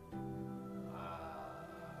to?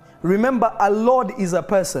 Remember, a Lord is a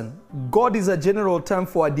person. God is a general term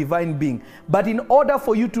for a divine being. But in order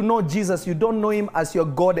for you to know Jesus, you don't know him as your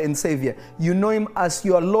God and Savior. You know him as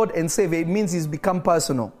your Lord and Savior. It means he's become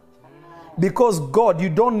personal. Because God, you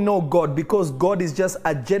don't know God, because God is just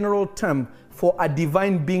a general term for a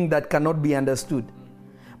divine being that cannot be understood.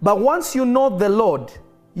 But once you know the Lord,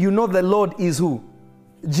 you know the Lord is who?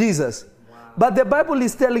 Jesus. But the Bible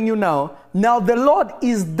is telling you now the Lord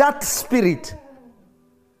is that Spirit.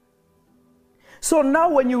 So now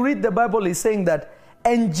when you read the Bible, it's saying that,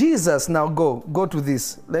 and Jesus, now go to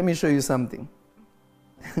this. Let me show you something.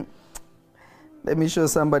 Let me show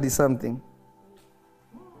somebody something.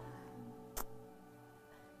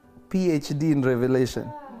 PhD in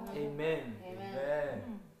Revelation. Amen.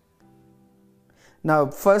 Now,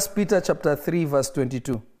 1 Peter chapter 3 verse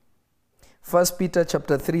 22. 1 Peter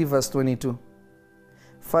chapter 3 verse 22.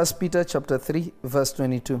 1 Peter chapter 3 verse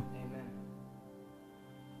 22.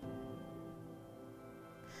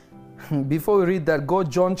 Before we read that, go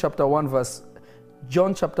John chapter 1 verse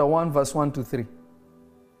 1 to 3.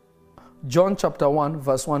 John chapter 1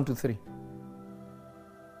 verse 1 to 3.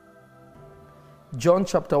 John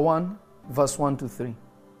chapter 1 verse 1 to 3.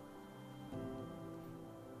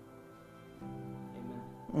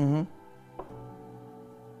 Amen.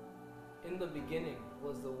 In the beginning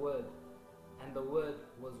was the Word, and the Word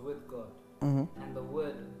was with God, and the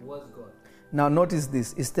Word was God. Now notice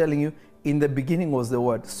this. It's telling you, in the beginning was the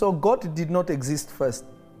Word. So God did not exist first.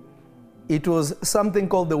 It was something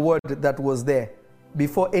called the Word that was there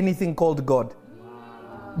before anything called God.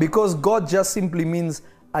 Because God just simply means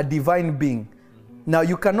a divine being. Now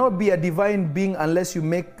you cannot be a divine being unless you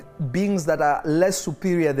make beings that are less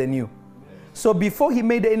superior than you. So before he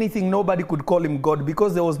made anything, nobody could call him God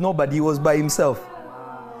because there was nobody. He was by himself.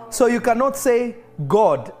 So you cannot say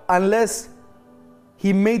God unless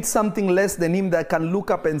he made something less than him that can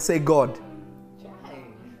look up and say God.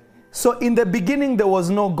 So in the beginning there was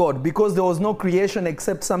no God because there was no creation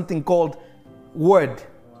except something called Word.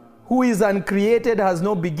 Who is uncreated, has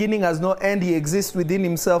no beginning, has no end. He exists within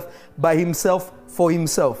himself, by himself, for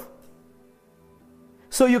himself.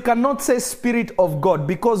 So you cannot say Spirit of God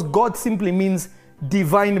because God simply means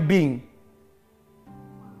divine being.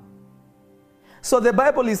 So the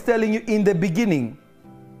Bible is telling you, in the beginning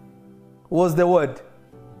was the Word.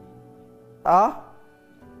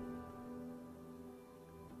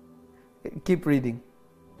 Keep reading.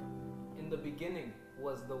 In the beginning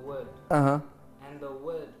was the Word. And the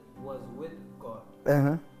Word was with God.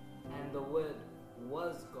 And the Word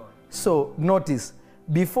was God. So notice,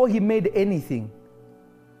 before he made anything,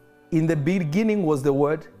 in the beginning was the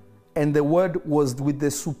Word, and the Word was with the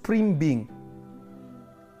Supreme Being.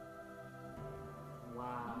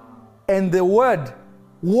 Wow. And the Word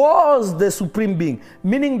was the Supreme Being.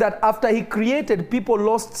 Meaning that after he created, people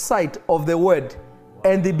lost sight of the Word.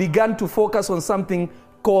 And they began to focus on something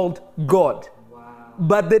called God. Wow.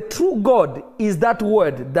 But the true God is that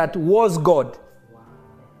Word that was God. Wow.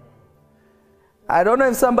 I don't know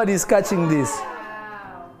if somebody is catching this.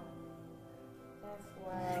 Wow. That's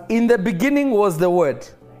wild. In the beginning was the Word.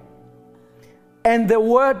 And the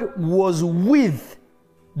Word was with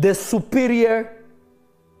the superior.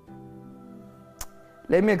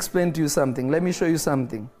 Let me explain to you something. Let me show you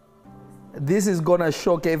something. This is going to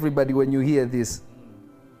shock everybody when you hear this.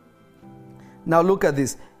 Now look at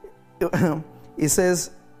this. It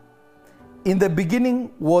says, in the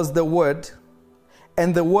beginning was the Word,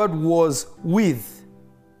 and the Word was with.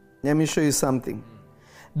 Let me show you something.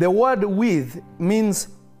 The word with means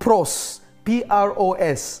pros,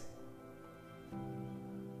 P-R-O-S.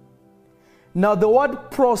 Now the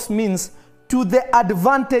word pros means to the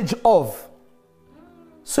advantage of.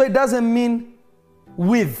 So it doesn't mean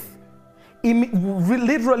with.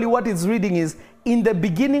 literally what it's reading is, in the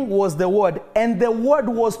beginning was the Word, and the Word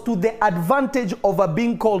was to the advantage of a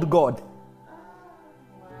being called God.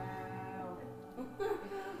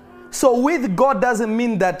 So with God doesn't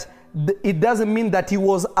mean that, it doesn't mean that he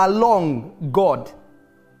was along God.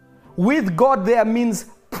 With God there means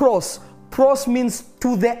pros. Pros means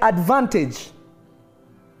to the advantage.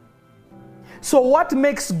 So what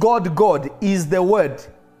makes God God is the Word.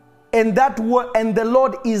 And that word, and the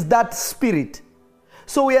Lord is that Spirit.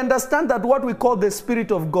 So we understand that what we call the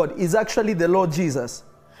Spirit of God is actually the Lord Jesus.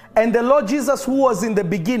 And the Lord Jesus, who was in the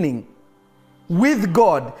beginning with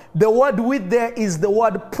God, the word with there is the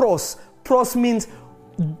word pros. Pros means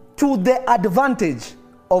to the advantage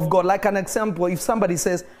of God. Like an example, if somebody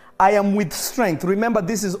says, I am with strength. Remember,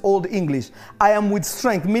 this is Old English. I am with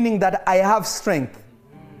strength, meaning that I have strength.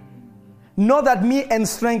 Not that me and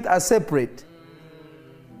strength are separate.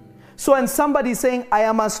 So when somebody is saying, I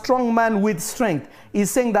am a strong man with strength, is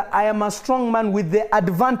saying that I am a strong man with the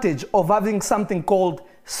advantage of having something called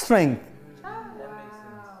strength.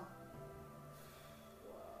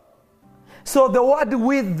 So the word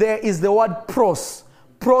with there is the word pros.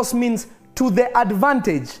 Pros means to the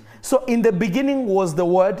advantage. So in the beginning was the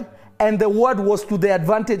Word, and the Word was to the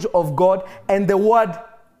advantage of God, and the Word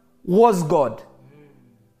was God.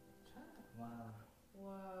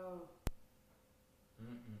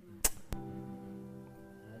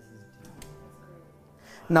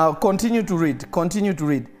 Now continue to read. Continue to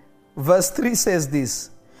read. Verse 3 says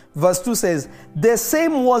this. Verse 2 says, the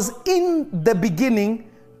same was in the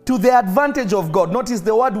beginning to the advantage of God. Notice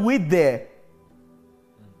the word with there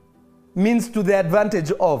means to the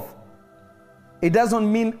advantage of. It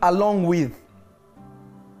doesn't mean along with.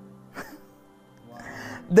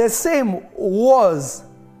 The same was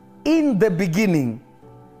in the beginning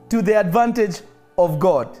to the advantage of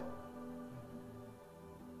God.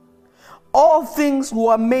 All things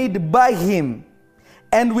were made by him,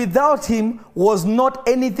 and without him was not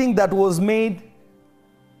anything that was made.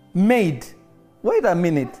 Wait a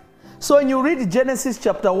minute. So when you read Genesis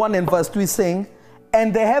chapter 1 and verse 2, it's saying,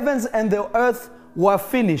 and the heavens and the earth were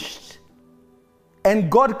finished. And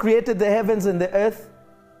God created the heavens and the earth.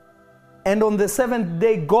 And on the seventh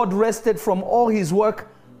day, God rested from all his work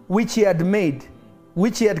which he had made,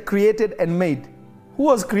 which he had created and made. Who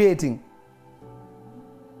was creating?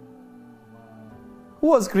 Who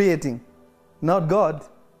was creating? Not God.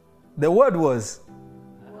 The Word was.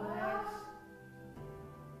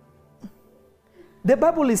 The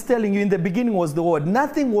Bible is telling you in the beginning was the Word.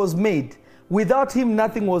 Nothing was made. Without him,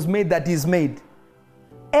 nothing was made that is made.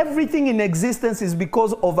 Everything in existence is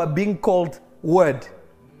because of a being called Word,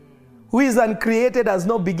 who is uncreated, has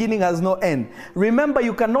no beginning, has no end. Remember,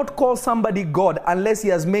 you cannot call somebody God unless he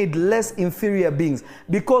has made less inferior beings,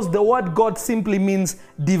 because the word God simply means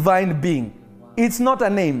divine being. It's not a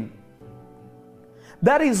name.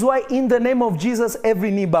 That is why in the name of Jesus,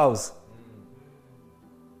 every knee bows.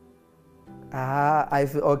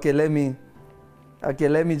 Okay, let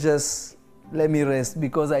me rest,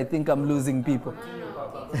 because I think I'm losing people.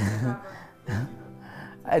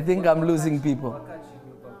 I think I'm losing people.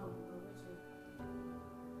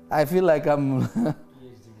 I feel like I'm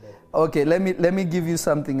okay, let me give you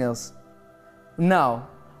something else. Now,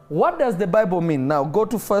 what does the Bible mean? Now go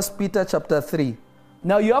to 1 Peter chapter 3.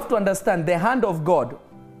 Now you have to understand the hand of God,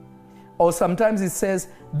 or sometimes it says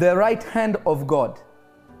the right hand of God.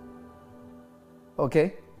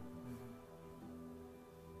 Okay?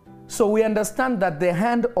 So we understand that the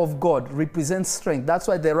hand of God represents strength. That's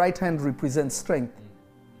why the right hand represents strength.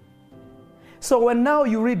 So when now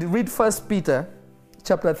you read 1 Peter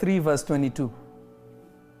chapter 3 verse 22.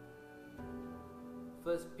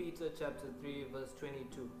 1 Peter chapter 3 verse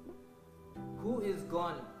 22. Who is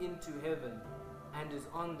gone into heaven and is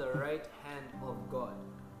on the right hand of God.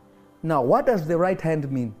 Now, what does the right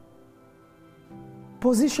hand mean?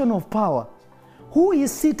 Position of power. Who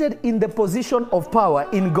is seated in the position of power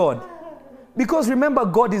in God? Because remember,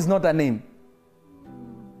 God is not a name.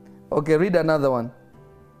 Okay, read another one.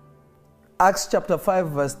 Acts chapter 5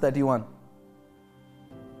 verse 31.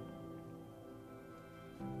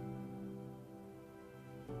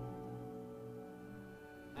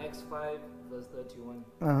 Acts 5 verse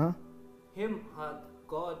 31. Him hath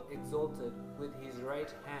God exalted with his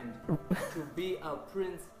right hand to be a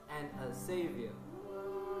prince and a savior,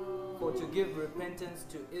 for to give repentance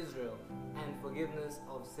to Israel and forgiveness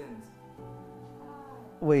of sins.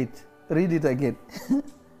 Wait, read it again.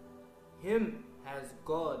 Him has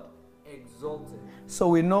God exalted. So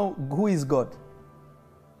we know who is God.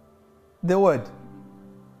 The Word.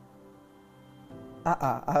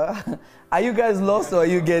 Are you guys lost or are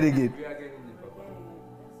you getting it? We are getting it, Papa.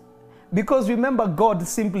 Because remember, God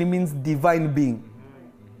simply means divine being.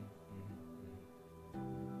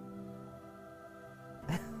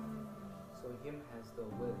 So him has the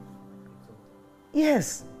word exalted.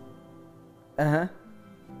 Yes. Uh-huh.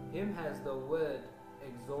 Him has the word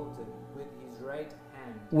exalted with his right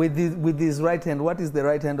hand. With his right hand. What is the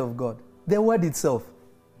right hand of God? The word itself.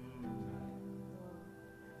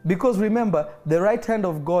 Because remember, the right hand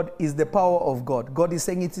of God is the power of God. God is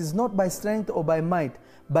saying it is not by strength or by might,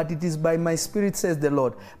 but it is by my spirit, says the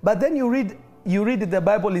Lord. But then you read the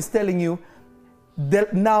Bible is telling you,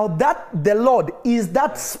 now that the Lord is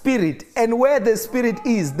that spirit, and where the spirit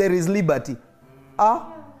is, there is liberty.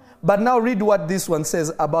 But now read what this one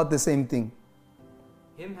says about the same thing.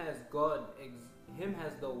 Him has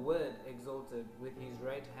the word exalted with his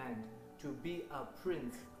right hand to be a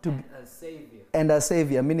prince and a savior. And a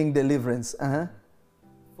savior, meaning deliverance.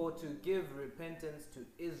 For to give repentance to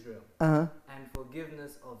Israel and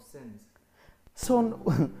forgiveness of sins. So,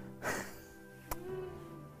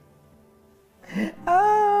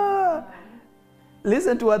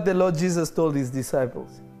 listen to what the Lord Jesus told his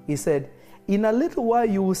disciples. He said, in a little while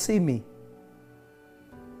you will see me.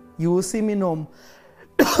 You will see me no more.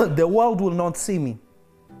 The world will not see me,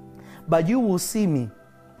 but you will see me.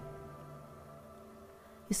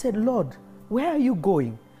 He said, Lord, where are you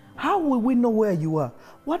going? How will we know where you are?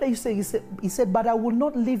 What are you saying? He said, but I will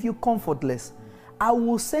not leave you comfortless. I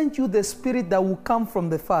will send you the Spirit that will come from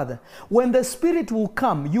the Father. When the Spirit will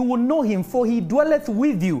come, you will know him, for he dwelleth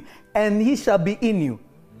with you, and he shall be in you.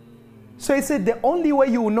 So he said, the only way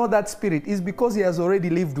you will know that Spirit is because he has already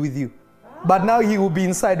lived with you. But now he will be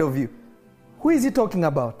inside of you. Who is he talking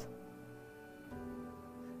about?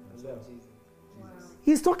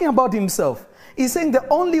 He's talking about himself. He's saying the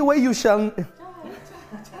only way you shall...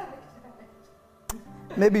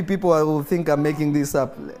 Maybe people will think I'm making this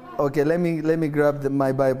up. Okay, let me grab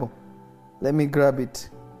my Bible. Let me grab it.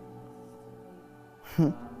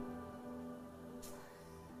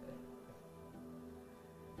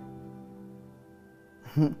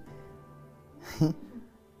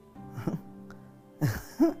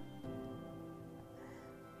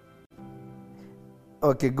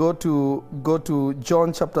 Okay, go to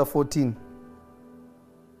John chapter 14.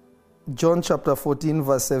 John chapter 14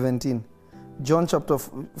 verse 17. John chapter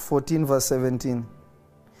 14 verse 17.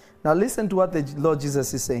 Now listen to what the Lord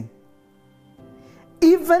Jesus is saying.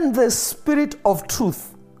 Even the Spirit of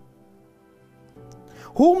truth,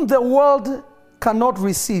 whom the world cannot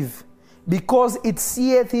receive, because it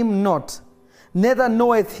seeth him not, neither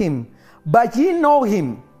knoweth him, but ye know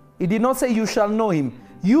him. He did not say you shall know him.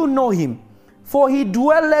 You know him. For he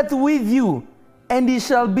dwelleth with you, and he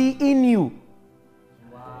shall be in you.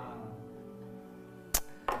 Wow.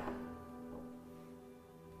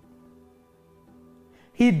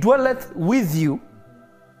 He dwelleth with you,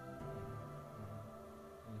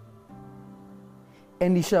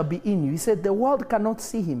 and he shall be in you. He said the world cannot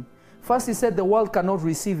see him. First he said the world cannot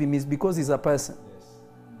receive him is because he's a person.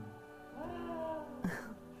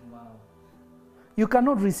 You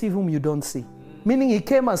cannot receive whom you don't see. Meaning he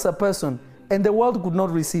came as a person, and the world could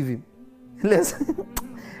not receive him. Let's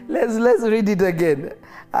read it again.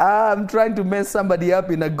 I'm trying to mess somebody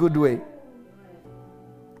up in a good way.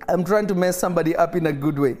 I'm trying to mess somebody up in a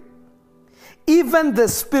good way. Even the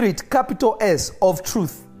Spirit, capital S, of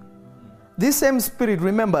truth. This same Spirit,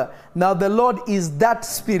 remember, now the Lord is that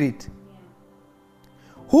Spirit,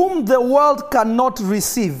 whom the world cannot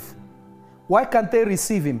receive. Why can't they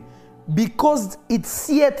receive him? Because it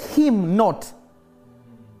seeth him not.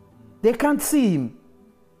 They can't see him.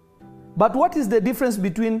 But what is the difference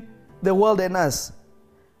between the world and us?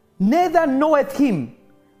 Neither knoweth him.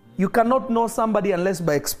 You cannot know somebody unless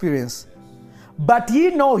by experience. But ye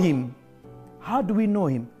know him. How do we know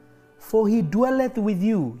him? For he dwelleth with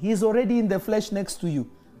you. He is already in the flesh next to you.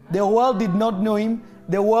 The world did not know him.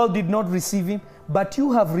 The world did not receive him. But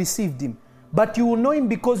you have received him. But you will know him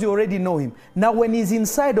because you already know him. Now when he's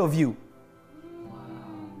inside of you,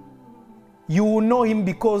 you will know him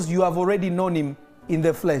because you have already known him in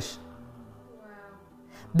the flesh. Wow.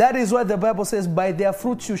 That is why the Bible says, by their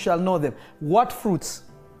fruits you shall know them. What fruits?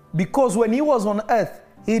 Because when he was on earth,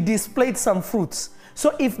 he displayed some fruits.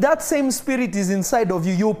 So if that same Spirit is inside of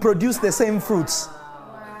you, you produce the same fruits.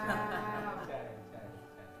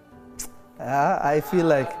 Wow. I feel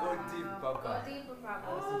like...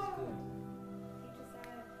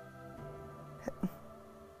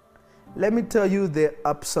 Let me tell you the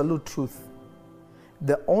absolute truth.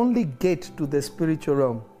 The only gate to the spiritual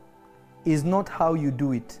realm is not how you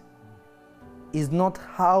do it. Is not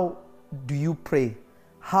how do you pray.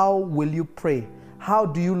 How will you pray? How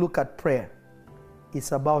do you look at prayer?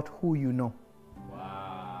 It's about who you know.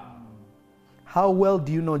 Wow. How well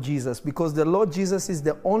do you know Jesus? Because the Lord Jesus is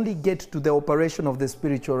the only gate to the operation of the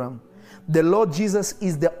spiritual realm. The Lord Jesus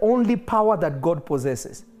is the only power that God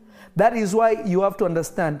possesses. That is why you have to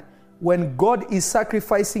understand, when God is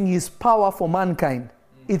sacrificing his power for mankind,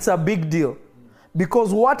 it's a big deal.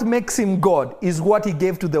 Because what makes him God is what he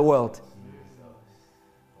gave to the world.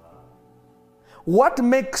 What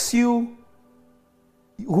makes you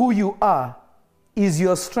who you are is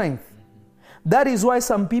your strength. That is why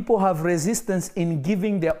some people have resistance in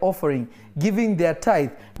giving their offering, giving their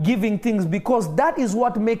tithe, giving things, because that is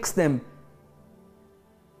what makes them,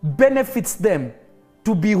 benefits them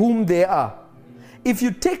to be whom they are. If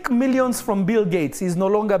you take millions from Bill Gates, he's no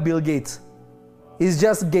longer Bill Gates. He's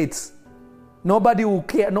just Gates. Nobody will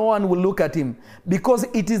care, no one will look at him, because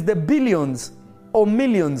it is the billions or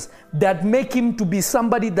millions that make him to be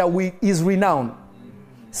somebody that is renowned.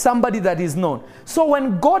 Somebody that is known. So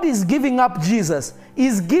when God is giving up Jesus,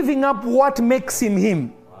 he's giving up what makes him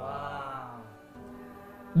him. Wow.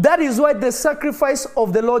 That is why the sacrifice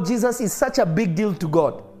of the Lord Jesus is such a big deal to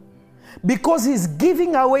God. Because he's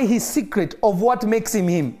giving away his secret of what makes him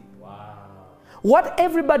him. Wow. What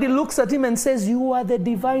everybody looks at him and says, you are the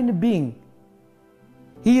divine being.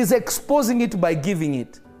 He is exposing it by giving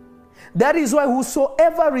it. That is why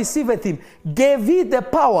whosoever receiveth him gave he the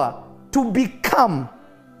power to become.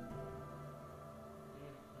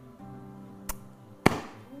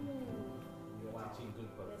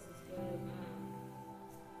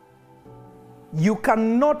 You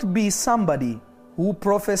cannot be somebody who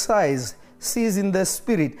prophesies, sees in the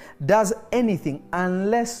spirit, does anything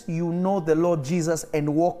unless you know the Lord Jesus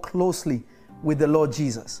and walk closely with the Lord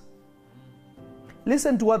Jesus.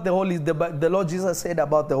 Listen to what the Lord Jesus said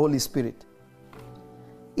about the Holy Spirit.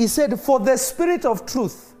 He said, for the Spirit of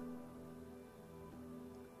truth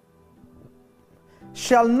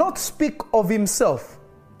shall not speak of himself,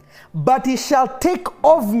 but he shall take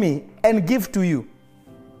of me and give to you.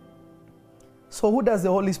 So who does the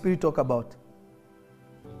Holy Spirit talk about?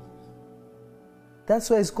 That's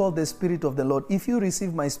why it's called the Spirit of the Lord. If you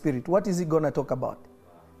receive my Spirit, what is he going to talk about?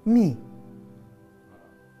 Me.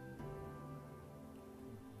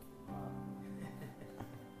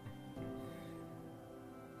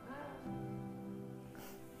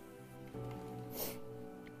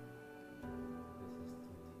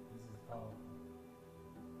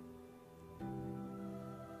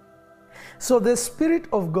 So the Spirit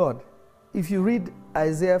of God, if you read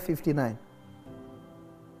Isaiah 59,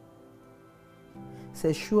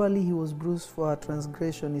 says, surely he was bruised for our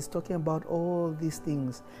transgression. He's talking about all these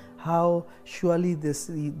things. How surely the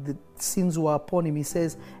sins were upon him. He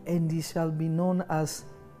says, and he shall be known as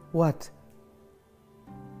what?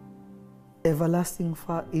 Everlasting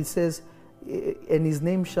Father. He says, and his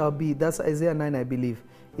name shall be, that's Isaiah 9, I believe.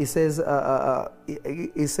 He says,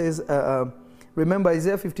 remember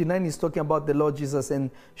Isaiah 59 is talking about the Lord Jesus, and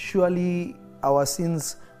surely our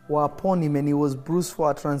sins were upon him, and he was bruised for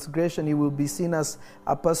our transgression. He will be seen as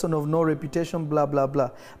a person of no reputation, blah, blah,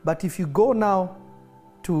 blah. But if you go now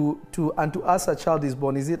and to us a child is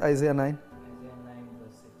born, is it Isaiah 9? Isaiah 9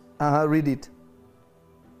 verse 6. Read it.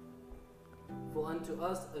 For unto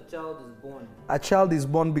us a child is born. A child is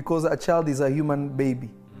born because a child is a human baby.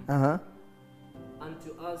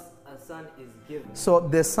 Unto us a son is given. So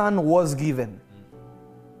the son was given.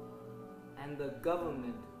 And the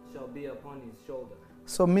government shall be upon his shoulder.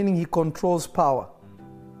 So meaning he controls power.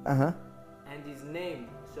 And his name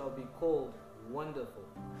shall be called Wonderful.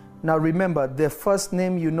 Now remember, the first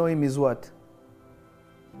name you know him is what?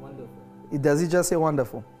 Wonderful. Does he just say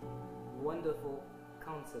wonderful? Wonderful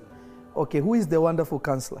Counselor. Okay, who is the wonderful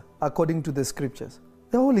counselor according to the scriptures?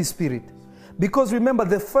 The Holy Spirit. Because remember,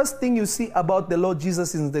 the first thing you see about the Lord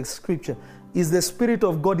Jesus in the scripture is the Spirit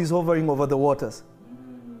of God is hovering over the waters.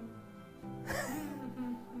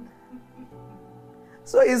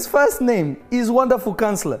 So his first name is Wonderful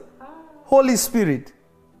Counselor, Holy Spirit.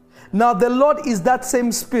 Now the Lord is that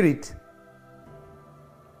same Spirit.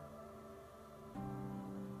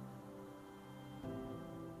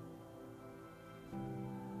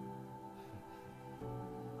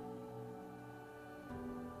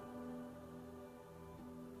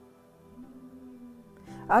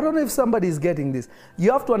 I don't know if somebody is getting this.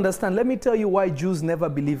 You have to understand, let me tell you why Jews never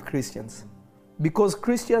believe Christians. Because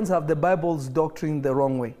Christians have the Bible's doctrine the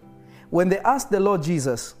wrong way. When they asked the Lord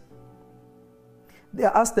Jesus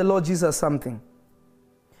something.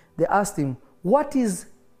 They asked him, what is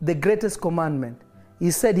the greatest commandment? He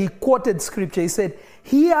said, he quoted scripture. He said,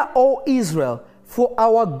 hear, O Israel, for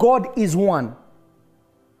our God is one.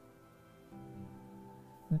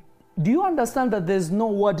 Do you understand that there's no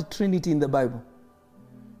word Trinity in the Bible?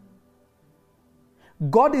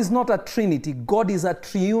 God is not a trinity. God is a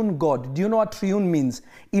triune God. Do you know what triune means?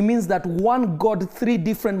 It means that one God, three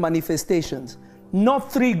different manifestations,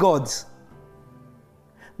 not three gods.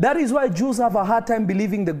 That is why Jews have a hard time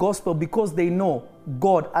believing the gospel, because they know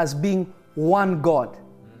God as being one God.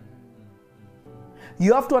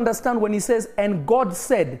 You have to understand when he says, and God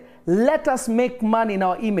said, let us make man in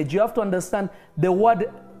our image. You have to understand the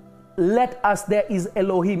word let us there is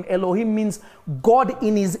Elohim. Elohim means God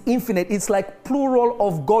in his infinite. It's like plural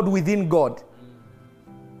of God within God.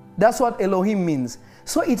 That's what Elohim means.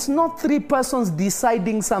 So it's not three persons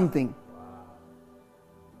deciding something.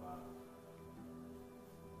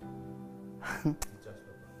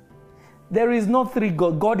 There is no three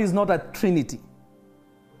God. God is not a trinity.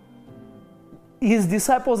 His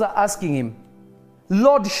disciples are asking him,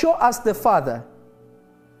 Lord, show us the Father.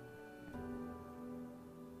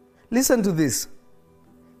 Listen to this.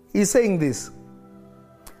 He's saying this.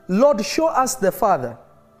 Lord, show us the Father.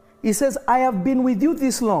 He says, I have been with you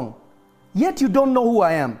this long, yet you don't know who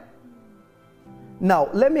I am. Now,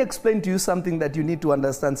 let me explain to you something that you need to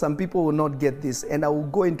understand. Some people will not get this, and I will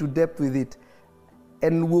go into depth with it.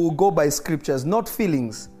 And we will go by scriptures, not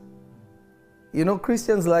feelings. You know,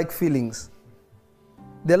 Christians like feelings.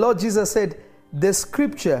 The Lord Jesus said, the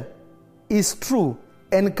scripture is true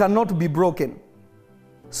and cannot be broken.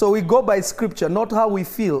 So we go by scripture, not how we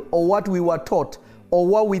feel or what we were taught or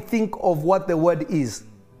what we think of what the word is.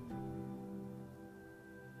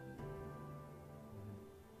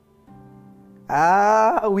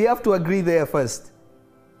 We have to agree there first.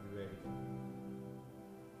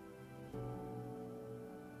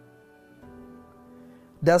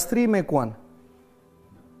 Does 3 make 1?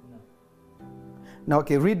 Now,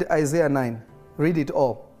 okay, read Isaiah 9. Read it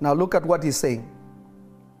all. Now look at what he's saying.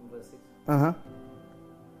 Verse 6. Uh-huh.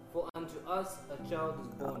 For unto us a child is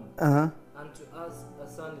born, Uh-huh. unto us a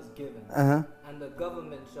son is given, Uh-huh. and the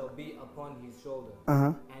government shall be upon his shoulder,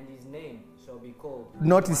 Uh-huh. and his name shall be called.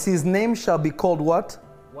 Notice his name shall be called what?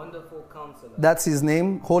 Wonderful Counselor. That's his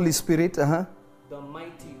name. Holy Spirit. Uh-huh. The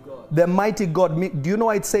Mighty God. The mighty God. Do you know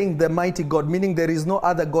why it's saying the mighty God? Meaning there is no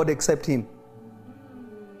other God except him.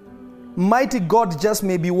 Mighty God just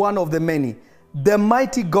may be one of the many. The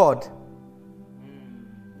mighty God.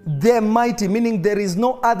 The mighty, meaning there is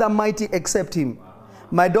no other mighty except him.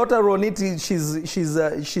 My daughter Ronit,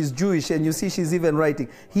 she's Jewish, and you see she's even writing,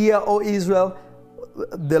 Hear, O Israel,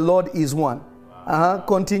 the Lord is one.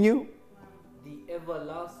 Continue. The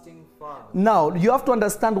everlasting Father. Now, you have to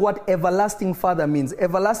understand what everlasting Father means.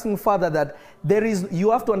 Everlasting Father, that there is,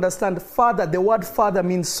 you have to understand Father, the word Father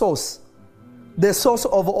means source. The source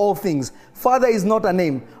of all things. Father is not a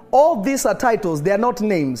name. All these are titles, they are not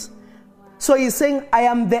names. So he's saying, I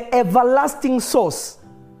am the everlasting source.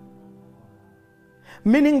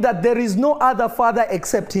 Meaning that there is no other Father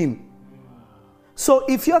except him. So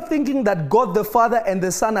if you're thinking that God the Father and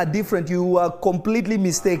the Son are different, you are completely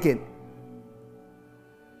mistaken.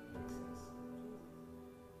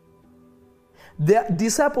 The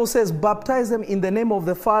disciple says, baptize them in the name of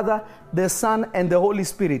the Father, the Son, and the Holy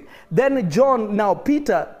Spirit. Then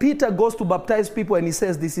Peter goes to baptize people, and he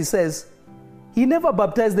says this. He says, he never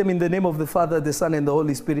baptized them in the name of the Father, the Son, and the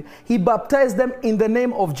Holy Spirit. He baptized them in the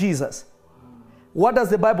name of Jesus. What does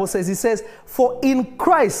the Bible say? It says, for in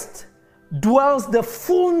Christ dwells the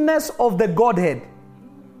fullness of the Godhead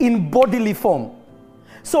in bodily form.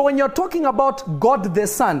 So when you're talking about God the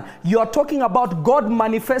Son, you're talking about God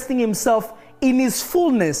manifesting himself in his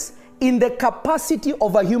fullness, in the capacity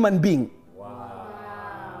of a human being.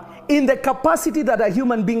 Wow. In the capacity that a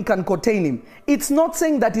human being can contain him. It's not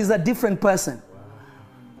saying that he's a different person. Wow.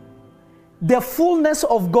 The fullness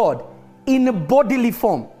of God in bodily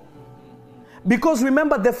form. Because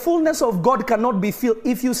remember, the fullness of God cannot be filled.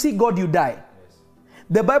 If you see God, you die.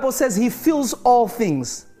 The Bible says he fills all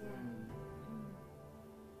things.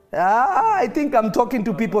 I think I'm talking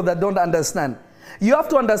to people that don't understand. You have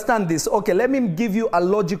to understand this. Okay, let me give you a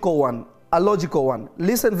logical one. A logical one.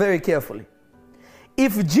 Listen very carefully.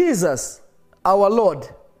 If Jesus, our Lord,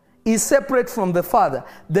 is separate from the Father,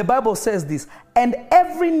 the Bible says this, and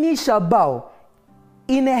every knee shall bow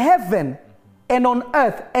in heaven and on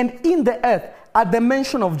earth and in the earth at the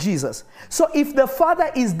mention of Jesus. So if the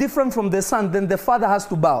Father is different from the Son, then the Father has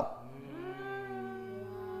to bow.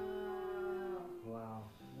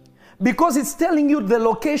 Because it's telling you the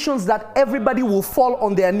locations that everybody will fall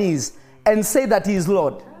on their knees and say that he is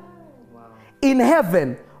Lord. Wow. In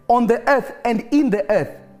heaven, on the earth, and in the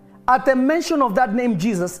earth. At the mention of that name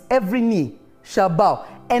Jesus, every knee shall bow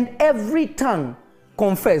and every tongue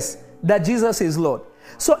confess that Jesus is Lord.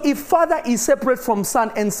 So if Father is separate from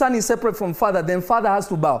Son and Son is separate from Father, then Father has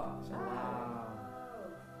to bow.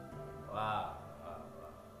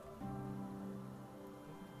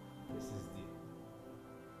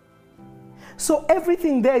 So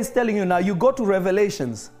everything there is telling you now. You go to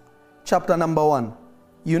Revelations, chapter number 1.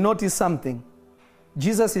 You notice something.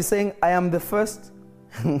 Jesus is saying, I am the first.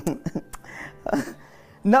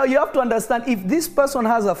 Now you have to understand, if this person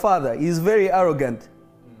has a father, he is very arrogant.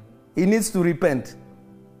 He needs to repent.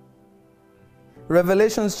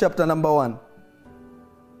 Revelations chapter number 1.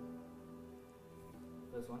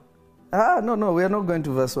 Verse 1? No, we are not going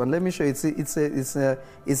to verse 1. Let me show you.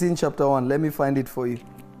 It's in chapter 1. Let me find it for you.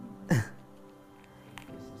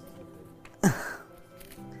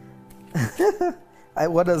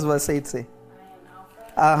 What does verse 8 say?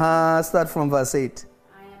 Start from verse 8.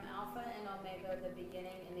 I am Alpha and Omega, the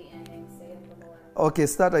beginning and the ending, saith the Lord. Okay,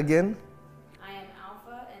 start again. I am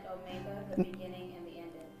Alpha and Omega, the beginning and the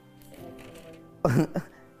ending, saith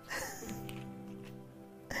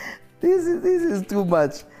the Lord. This is too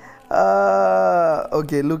much.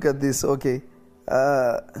 Okay, look at this. Okay.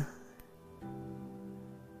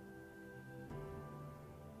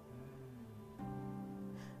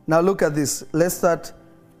 Now look at this. Let's start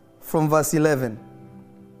from verse 11.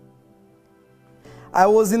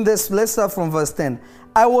 Let's start from verse 10.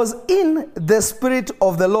 I was in the spirit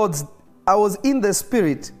on the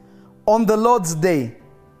Lord's day,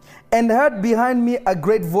 and heard behind me a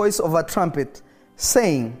great voice of a trumpet,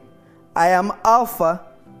 saying, I am Alpha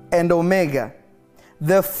and Omega,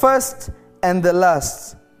 the first and the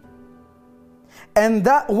last. And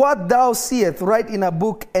that what thou seest, write in a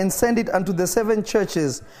book, and send it unto the 7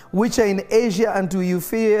 churches which are in Asia, unto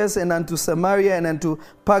Ephesus, and unto Samaria, and unto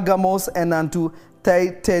Pergamos, and unto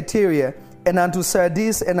Thyatira, and unto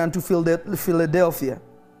Sardis, and unto Philadelphia.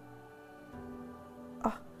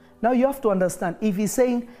 Now you have to understand, if he's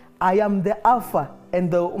saying, I am the Alpha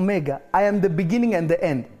and the Omega, I am the beginning and the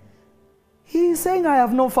end, he is saying, I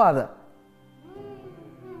have no father.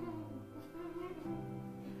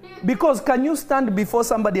 Because can you stand before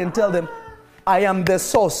somebody and tell them, I am the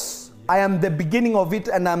source, I am the beginning of it,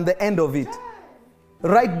 and I'm the end of it?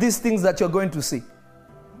 Write these things that you're going to see.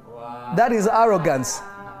 Wow. That is arrogance.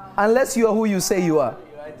 Unless you are who you say you are.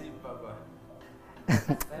 You are deep, Papa.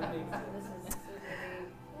 That makes sense.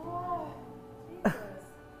 Wow.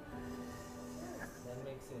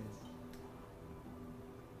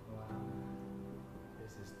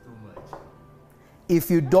 This is too much. If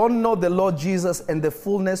you don't know the Lord Jesus and the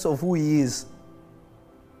fullness of who He is,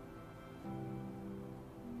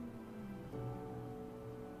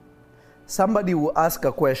 somebody will ask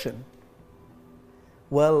a question.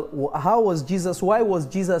 Well, why was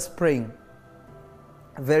Jesus praying?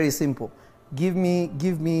 Very simple. Give me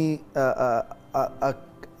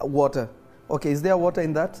water. Okay, is there water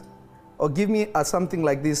in that? Or give me something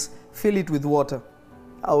like this, fill it with water.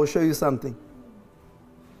 I will show you something.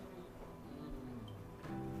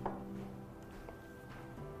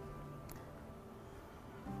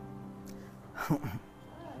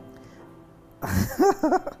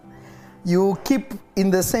 You keep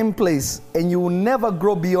in the same place and you will never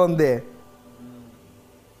grow beyond there.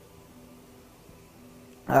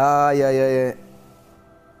 Yeah.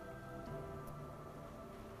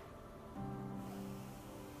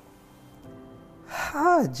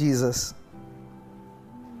 Jesus.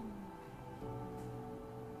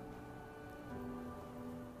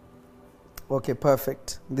 Okay,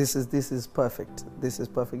 perfect. This is perfect. This is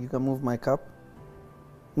perfect. You can move my cup.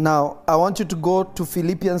 Now, I want you to go to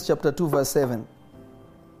Philippians chapter 2, verse 7.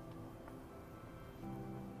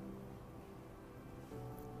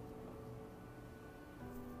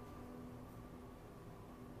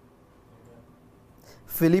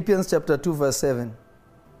 Philippians chapter 2, verse 7.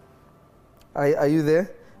 Are you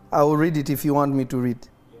there? I will read it if you want me to read.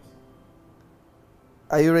 Yes.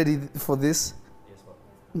 Are you ready for this? Yes,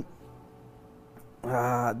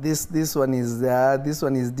 Papa. This one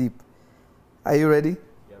is deep. Are you ready? Yeah,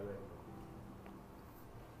 ready.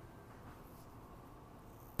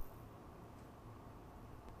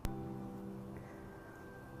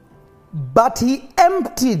 But he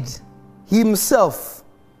emptied himself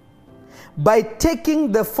by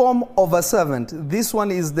taking the form of a servant. This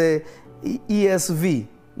one is the ESV.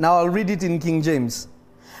 Now I'll read it in King James.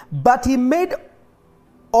 But he made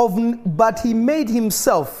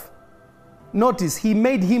himself. Notice, he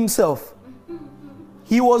made himself.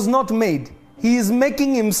 He was not made. He is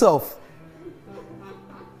making himself.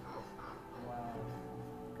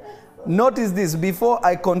 Notice this before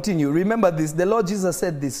I continue. Remember this. The Lord Jesus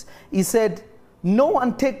said this. He said, no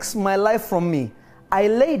one takes my life from me. I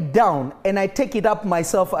lay it down and I take it up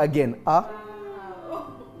myself again. But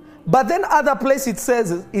then other place it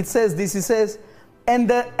says this. It says, and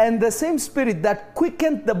the same spirit that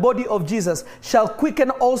quickened the body of Jesus shall quicken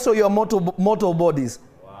also your mortal bodies.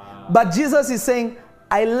 Wow. But Jesus is saying,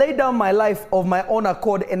 I lay down my life of my own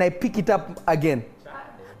accord and I pick it up again.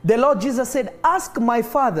 The Lord Jesus said, ask my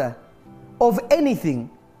Father of anything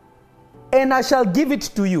and I shall give it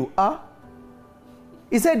to you. Huh?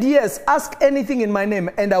 He said, yes, ask anything in my name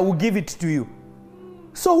and I will give it to you.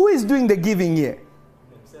 So who is doing the giving here?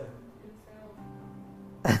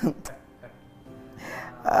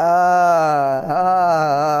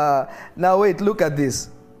 Now wait, look at this.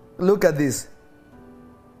 Look at this.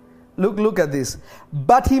 Look at this.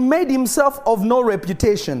 But he made himself of no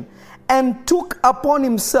reputation and took upon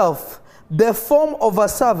himself the form of a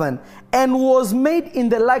servant and was made in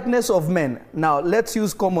the likeness of men. Now let's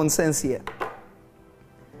use common sense here.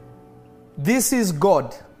 This is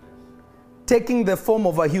God taking the form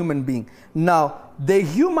of a human being. Now, the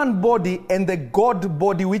human body and the God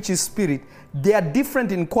body, which is spirit, they are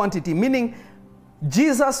different in quantity, meaning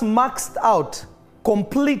Jesus maxed out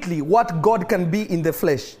completely what God can be in the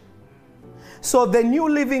flesh. So the New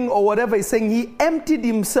Living or whatever is saying he emptied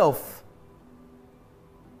himself.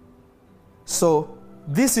 So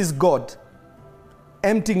this is God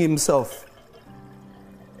emptying himself.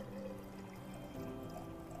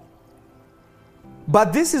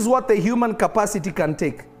 But this is what the human capacity can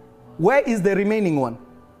take. Where is the remaining one?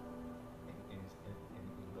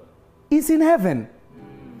 It's in heaven.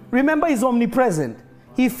 Remember, he's omnipresent.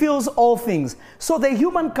 He feels all things. So the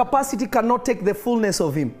human capacity cannot take the fullness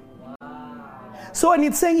of him. So when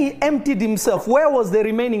it's saying he emptied himself, where was the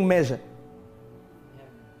remaining measure?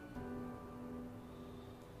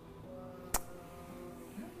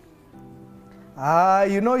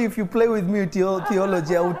 If you play with me with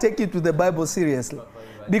theology, I will take you to the Bible seriously.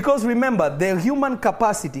 Because remember, the human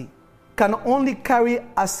capacity can only carry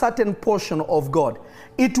a certain portion of God.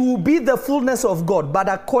 It will be the fullness of God, but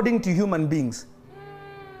according to human beings.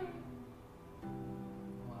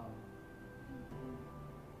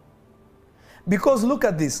 Because look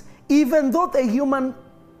at this. Even though the human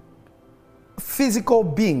physical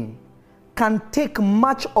being can take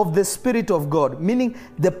much of the Spirit of God, meaning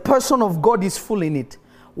the person of God is full in it,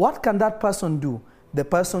 what can that person do? The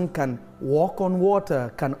person can walk on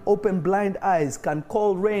water, can open blind eyes, can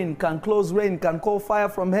call rain, can call fire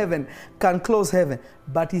from heaven, can close heaven.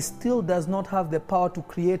 But he still does not have the power to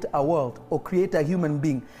create a world or create a human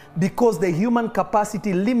being because the human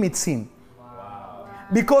capacity limits him. Wow.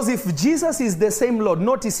 Because if Jesus is the same Lord,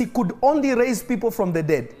 notice he could only raise people from the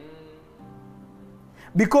dead.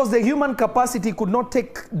 Because the human capacity could not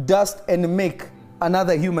take dust and make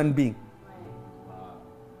another human being.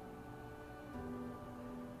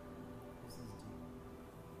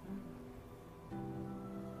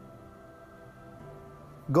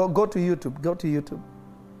 Go to YouTube. Go to YouTube.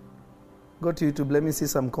 Go to YouTube. Let me see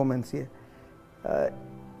some comments here.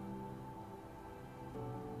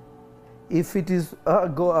 If it is,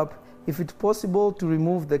 go up. If it's possible to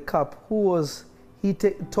remove the cup, who was he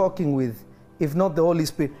talking with? If not the Holy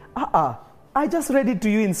Spirit. I just read it to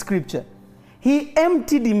you in scripture. He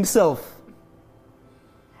emptied himself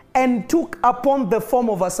and took upon the form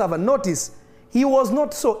of a servant. Notice, he was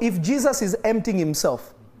not so. If Jesus is emptying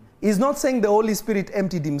himself, he's not saying the Holy Spirit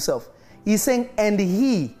emptied himself. He's saying, and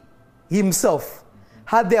he himself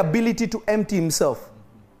had the ability to empty himself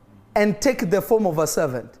and take the form of a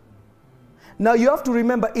servant. Now you have to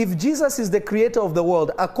remember, if Jesus is the creator of the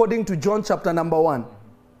world, according to John chapter number 1,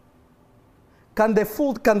 can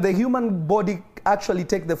the human body actually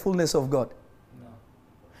take the fullness of God? No.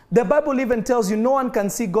 The Bible even tells you no one can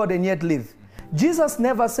see God and yet live. Jesus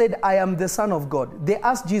never said, I am the Son of God. They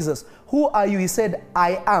asked Jesus, who are you? He said,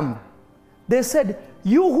 I am. They said,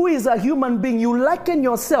 you who is a human being, you liken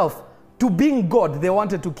yourself to being God. They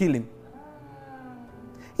wanted to kill him.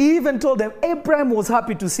 He even told them, Abraham was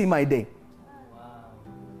happy to see my day.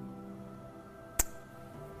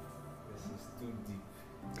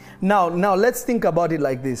 Now let's think about it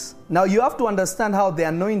like this. Now you have to understand how the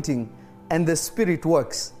anointing and the Spirit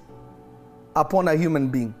works upon a human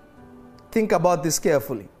being. Think about this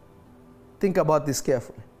carefully. Think about this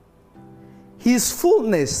carefully. His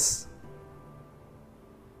fullness.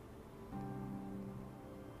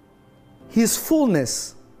 His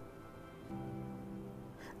fullness.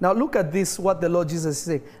 Now look at this, what the Lord Jesus is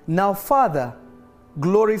saying. Now, Father,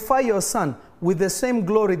 glorify your Son with the same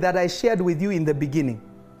glory that I shared with you in the beginning.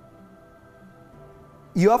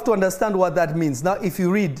 You have to understand what that means. Now, if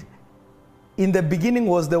you read, in the beginning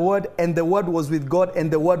was the Word, and the Word was with God,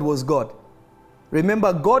 and the Word was God.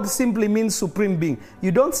 Remember, God simply means supreme being.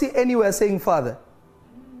 You don't see anywhere saying Father.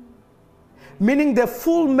 Meaning the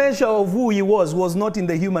full measure of who he was not in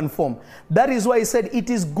the human form. That is why he said, it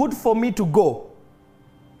is good for me to go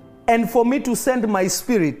and for me to send my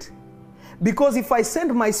Spirit, Because if I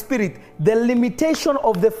send my spirit, the limitation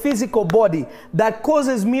of the physical body that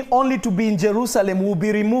causes me only to be in Jerusalem will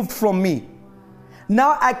be removed from me.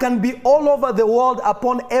 Now I can be all over the world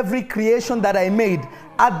upon every creation that I made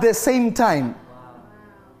at the same time.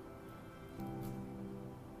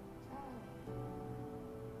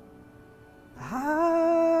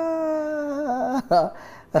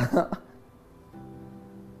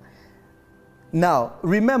 Now,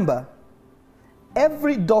 remember,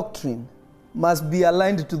 every doctrine must be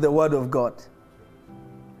aligned to the Word of God.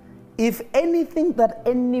 If anything that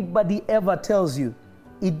anybody ever tells you,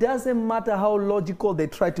 it doesn't matter how logical they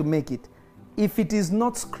try to make it, if it is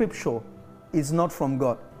not scriptural, it's not from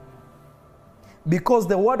God. Because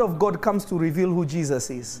the Word of God comes to reveal who Jesus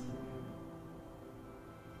is.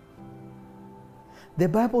 The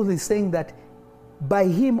Bible is saying that by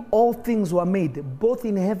Him all things were made, both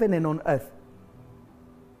in heaven and on earth.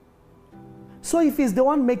 So if He's the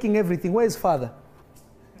one making everything, where is Father?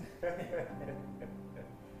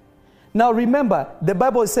 Now remember, the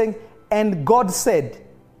Bible is saying, and God said.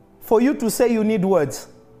 For you to say, you need words.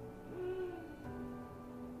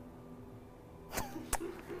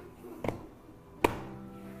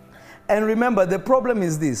 And remember, the problem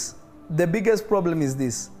is this. The biggest problem is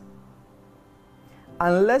this.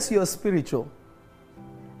 Unless you're spiritual,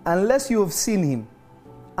 unless you have seen Him,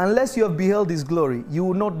 unless you have beheld His glory, you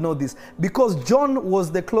will not know this. Because John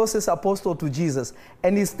was the closest apostle to Jesus.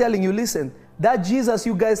 And he's telling you, listen, that Jesus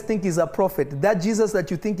you guys think is a prophet, that Jesus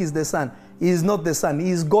that you think is the Son, He is not the Son.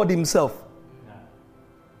 He is God Himself.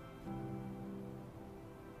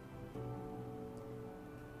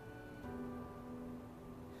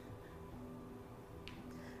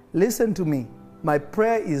 Listen to me. My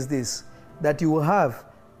prayer is this, that you will have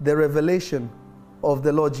the revelation of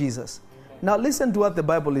the Lord Jesus. Now listen to what the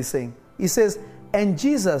Bible is saying. It says, and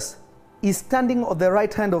Jesus is standing on the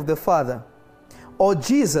right hand of the Father. Or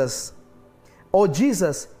Jesus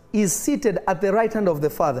is seated at the right hand of the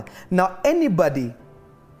Father. Now anybody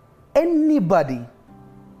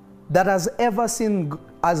that has ever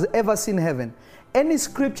seen heaven, any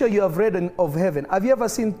scripture you have read of heaven, have you ever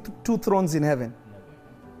seen two thrones in heaven?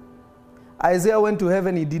 Isaiah went to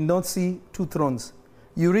heaven, he did not see two thrones.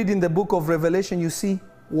 You read in the book of Revelation, you see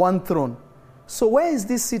one throne. So where is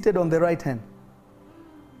this seated on the right hand?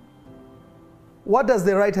 What does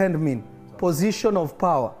the right hand mean? Position of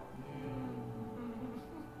power.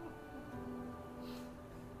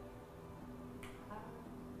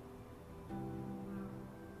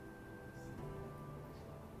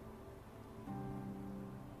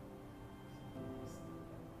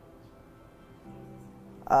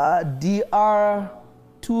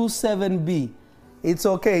 DR27B. It's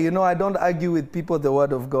okay. You know, I don't argue with people the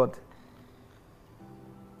Word of God.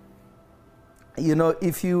 You know,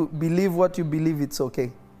 if you believe what you believe, it's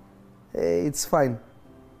okay. It's fine.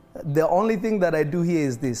 The only thing that I do here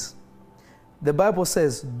is this. The Bible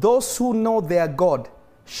says, those who know their God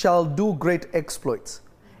shall do great exploits.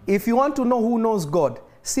 If you want to know who knows God,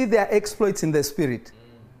 see their exploits in the Spirit.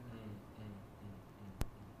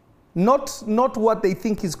 Not what they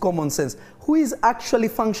think is common sense. Who is actually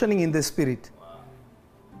functioning in the Spirit?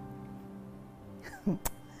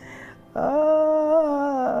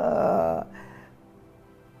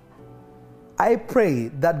 I pray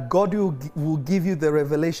that God will give you the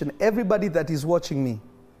revelation. Everybody that is watching me,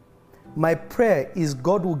 my prayer is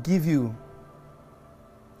God will give you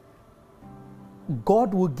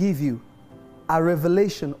a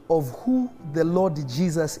revelation of who the Lord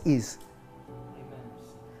Jesus is.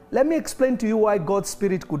 Let me explain to you why God's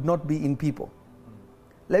Spirit could not be in people.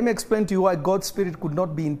 Let me explain to you why God's Spirit could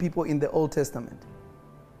not be in people in the Old Testament.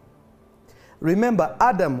 Remember,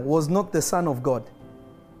 Adam was not the son of God,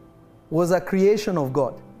 was a creation of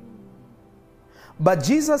God. But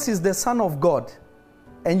Jesus is the Son of God.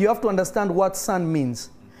 And you have to understand what son means.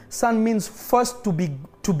 Son means first to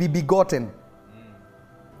be begotten.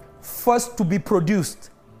 First to be produced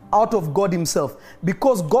out of God Himself.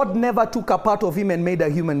 Because God never took a part of Him and made a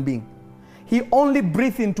human being. He only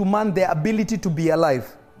breathed into man the ability to be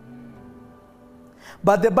alive.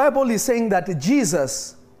 But the Bible is saying that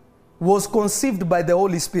Jesus was conceived by the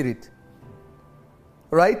Holy Spirit.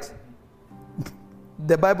 Right?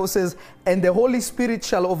 The Bible says, and the Holy Spirit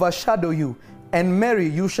shall overshadow you, and Mary,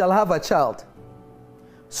 you shall have a child.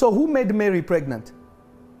 So who made Mary pregnant?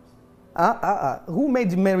 Who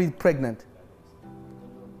made Mary pregnant?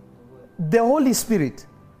 The Holy Spirit.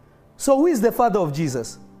 So who is the father of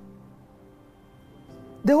Jesus?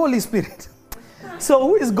 The Holy Spirit. So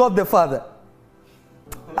who is God the Father?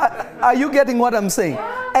 Are you getting what I'm saying?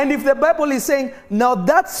 And if the Bible is saying, now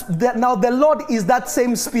the Lord is that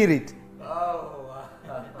same Spirit.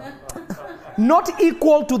 Not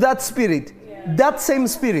equal to that spirit. That same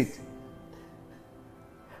spirit.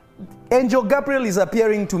 Angel Gabriel is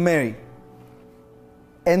appearing to Mary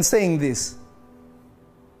and saying this.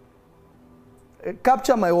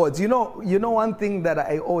 Capture my words. You know one thing that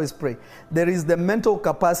I always pray. There is the mental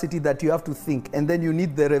capacity that you have to think, and then you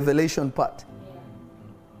need the revelation part.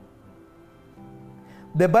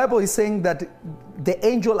 The Bible is saying that the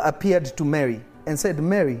angel appeared to Mary and said,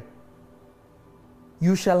 Mary,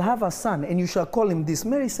 you shall have a son and you shall call him this.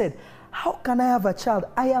 Mary said, how can I have a child?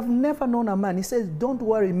 I have never known a man. He says, don't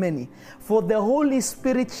worry, many, for the Holy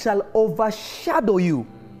Spirit shall overshadow you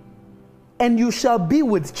and you shall be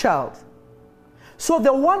with child. So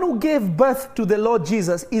the one who gave birth to the Lord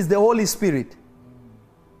Jesus is the Holy Spirit.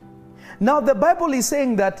 Now the Bible is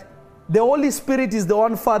saying that the Holy Spirit is the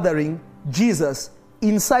one fathering Jesus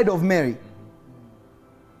inside of Mary.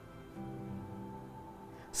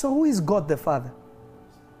 So who is God the Father?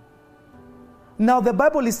 Now the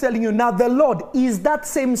Bible is telling you, now the Lord is that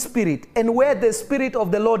same Spirit, and where the Spirit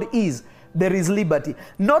of the Lord is, there is liberty.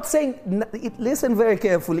 Not saying, listen very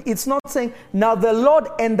carefully, it's not saying now the Lord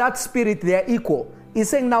and that Spirit, they are equal. It's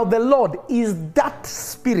saying now the Lord is that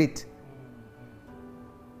Spirit.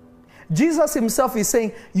 Jesus himself is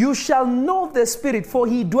saying, you shall know the Spirit, for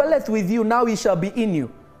he dwelleth with you, now he shall be in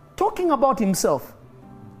you. Talking about himself.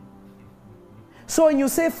 So when you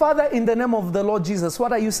say, Father, in the name of the Lord Jesus,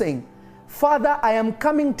 what are you saying? Father, I am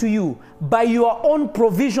coming to you by your own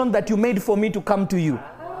provision that you made for me to come to you.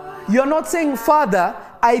 You're not saying, Father,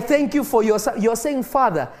 I thank you for your son. You're saying,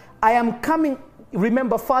 Father, I am coming.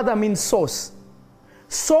 Remember, Father means source.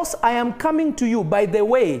 Source, I am coming to you by the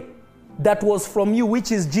way that was from you,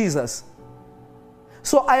 which is Jesus.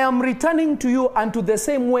 So I am returning to you unto the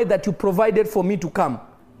same way that you provided for me to come.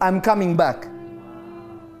 I'm coming back.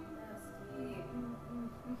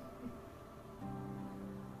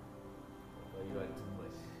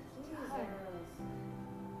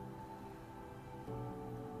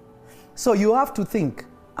 So you have to think,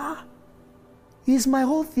 is my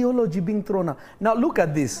whole theology being thrown out? Now look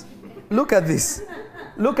at this. Look at this.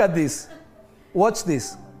 Look at this. Watch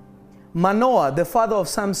this. Manoah, the father of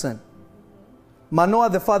Samson.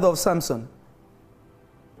 Manoah, the father of Samson.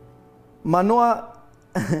 Manoah,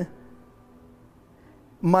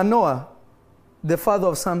 the father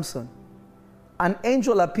of Samson. An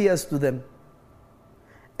angel appears to them.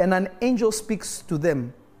 And an angel speaks to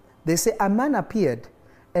them. They say, a man appeared.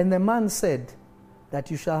 And the man said that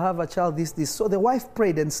you shall have a child, this. So the wife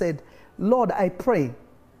prayed and said, Lord, I pray,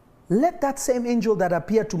 let that same angel that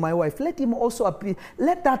appeared to my wife, let him also appear.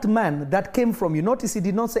 Let that man that came from you, notice he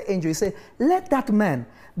did not say angel, he said, let that man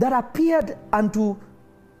that appeared unto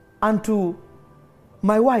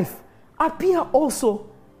my wife appear also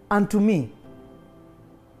unto me.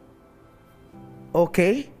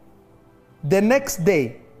 Okay. The next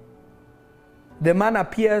day, the man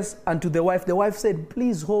appears unto the wife. The wife said,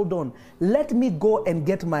 please hold on. Let me go and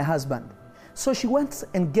get my husband. So she went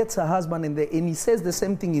and gets her husband, and he says the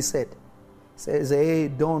same thing he said. He says, hey,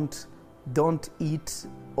 don't eat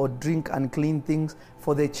or drink unclean things,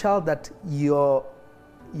 for the child that your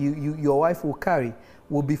wife will carry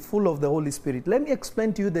will be full of the Holy Spirit. Let me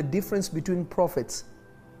explain to you the difference between prophets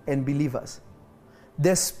and believers.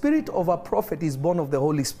 The spirit of a prophet is born of the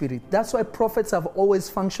Holy Spirit. That's why prophets have always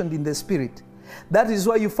functioned in the Spirit. That is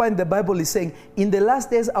why you find the Bible is saying, in the last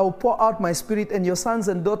days I will pour out my Spirit, and your sons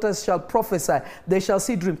and daughters shall prophesy. They shall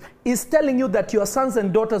see dreams. It's telling you that your sons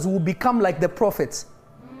and daughters will become like the prophets.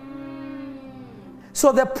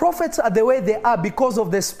 So the prophets are the way they are because of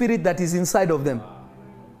the Spirit that is inside of them.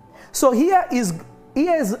 So here is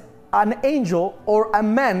an angel or a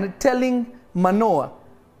man telling Manoah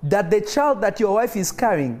that the child that your wife is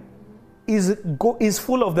carrying is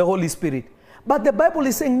full of the Holy Spirit. But the Bible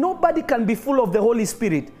is saying nobody can be full of the Holy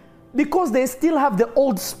Spirit because they still have the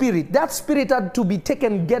old spirit. That spirit had to be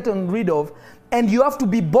gotten rid of, and you have to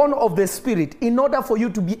be born of the Spirit in order for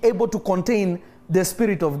you to be able to contain the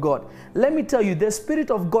Spirit of God. Let me tell you, the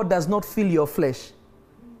Spirit of God does not fill your flesh.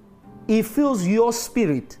 It fills your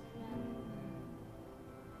spirit.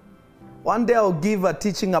 One day I'll give a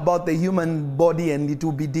teaching about the human body, and it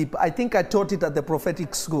will be deep. I think I taught it at the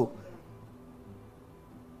prophetic school.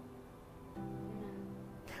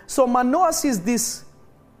 So Manoah sees this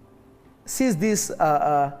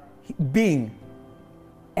being,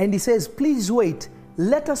 and he says, please wait,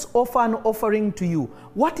 let us offer an offering to you.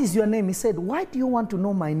 What is your name? He said, why do you want to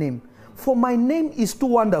know my name? For my name is too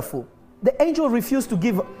wonderful. The angel refused to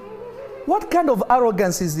give. What kind of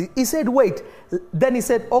arrogance is this? He said, wait. Then he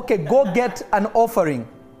said, okay, go get an offering.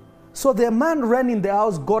 So the man ran in the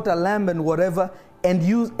house, got a lamb and whatever,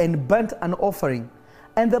 and burnt an offering.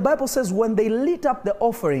 And the Bible says when they lit up the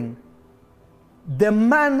offering, the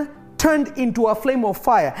man turned into a flame of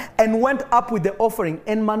fire and went up with the offering.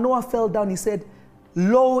 And Manoah fell down. He said,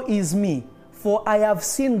 "Lo is me, for I have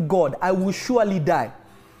seen God. I will surely die."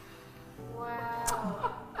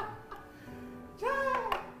 Wow. That's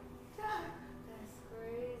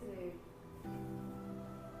crazy.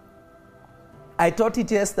 I taught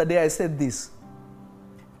it yesterday. I said this.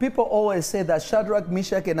 People always say that Shadrach,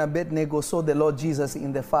 Meshach, and Abednego saw the Lord Jesus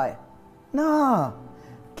in the fire. No.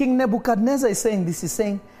 King Nebuchadnezzar is saying this. He's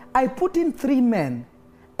saying, I put in 3 men,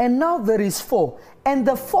 and now there is 4. And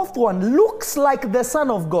the 4th one looks like the Son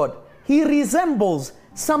of God. He resembles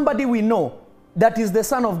somebody we know that is the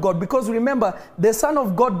Son of God. Because remember, the Son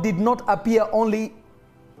of God did not appear only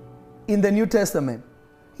in the New Testament.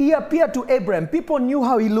 He appeared to Abraham. People knew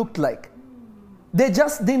how he looked like. They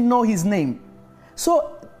just didn't know his name.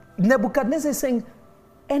 So Nebuchadnezzar is saying,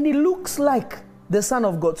 and he looks like the Son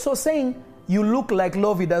of God. So saying you look like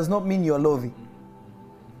Lovey does not mean you're Lovey.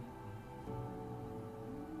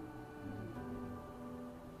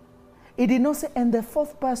 He did not say, and the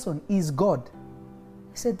 4th person is God.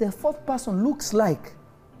 He said the 4th person looks like.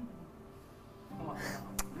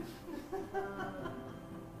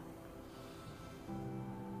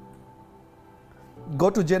 Go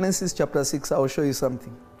to Genesis chapter 6. I'll show you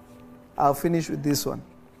something. I'll finish with this one.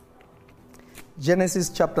 Genesis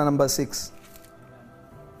chapter number 6.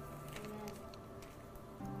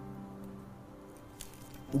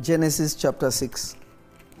 Genesis chapter 6.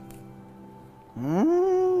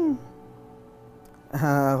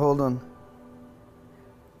 Hold on.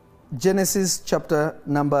 Genesis chapter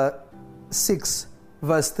number 6,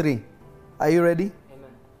 verse 3. Are you ready? Amen.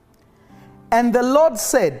 And the Lord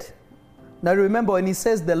said, now remember when he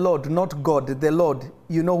says the Lord, not God, the Lord,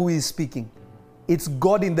 you know who is speaking. It's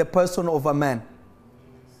God in the person of a man.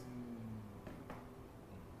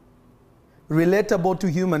 Relatable to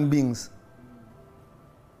human beings.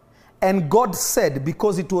 And God said,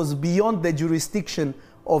 because it was beyond the jurisdiction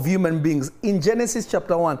of human beings. In Genesis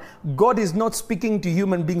chapter 1, God is not speaking to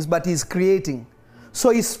human beings, but he's creating. So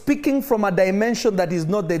he's speaking from a dimension that is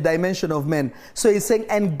not the dimension of men. So he's saying,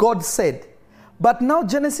 and God said. But now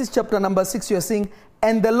Genesis chapter number 6, you're saying,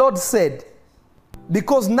 and the Lord said.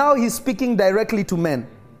 Because now he's speaking directly to men.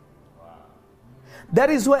 That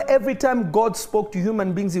is why every time God spoke to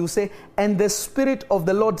human beings, he will say, and the Spirit of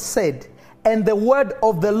the Lord said, and the word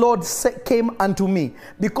of the Lord came unto me.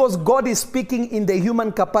 Because God is speaking in the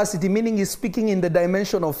human capacity, meaning he's speaking in the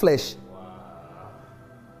dimension of flesh.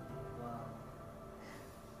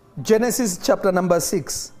 Genesis chapter number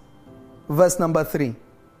 6, verse number 3.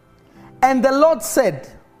 And the Lord said,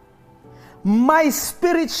 my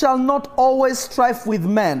spirit shall not always strive with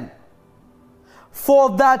man,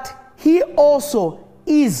 for that he also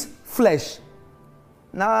is flesh.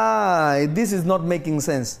 Nah, this is not making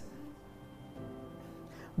sense.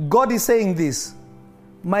 God is saying this.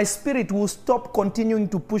 My spirit will stop continuing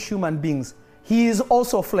to push human beings. He is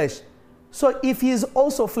also flesh. So if he is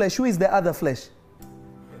also flesh, who is the other flesh?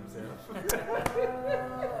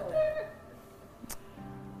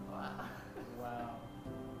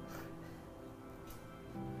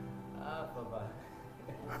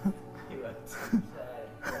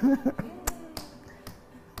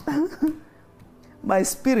 My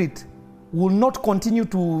spirit will not continue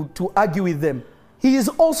to argue with them. He is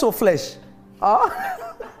also flesh.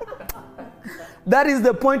 That is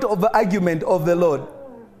the point of the argument of the Lord.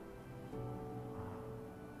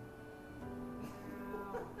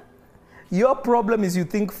 Your problem is you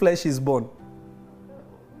think flesh is born.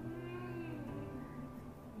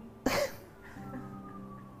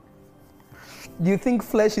 You think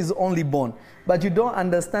flesh is only born. But you don't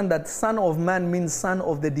understand that Son of Man means Son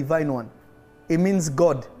of the Divine One. It means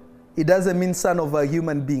God. It doesn't mean son of a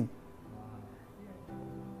human being.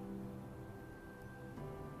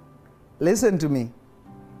 Listen to me.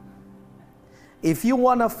 If you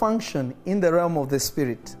want to function in the realm of the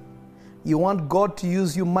Spirit, you want God to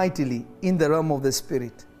use you mightily in the realm of the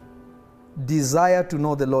Spirit, desire to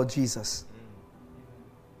know the Lord Jesus.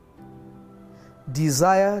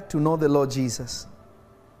 Desire to know the Lord Jesus.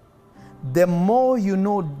 The more you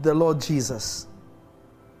know the Lord Jesus,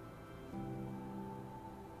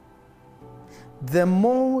 the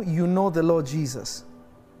more you know the Lord Jesus,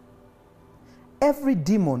 every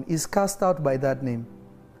demon is cast out by that name.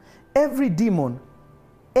 Every demon,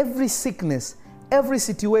 every sickness, every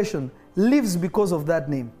situation lives because of that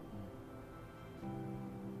name.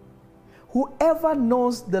 Whoever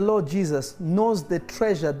knows the Lord Jesus knows the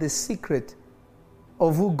treasure, the secret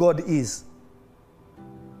of who God is.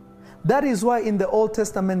 That is why in the Old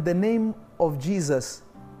Testament the name of Jesus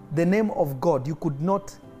the name of God. You could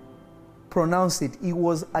not pronounce it. It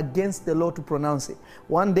was against the law to pronounce it.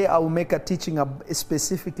 One day I will make a teaching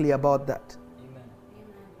specifically about that. Amen.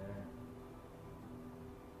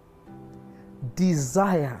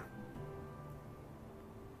 Desire.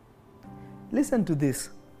 Listen to this.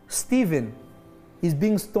 Stephen is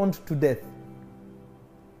being stoned to death.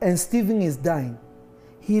 And Stephen is dying.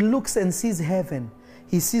 He looks and sees heaven.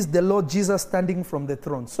 He sees the Lord Jesus standing from the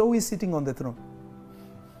throne. So he's sitting on the throne.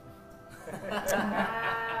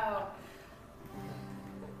 Wow.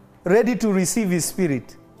 Ready to receive his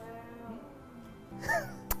spirit.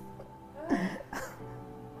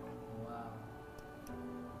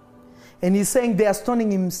 And he's saying, they are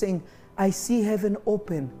stoning him, saying, I see heaven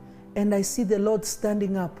open and I see the Lord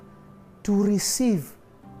standing up to receive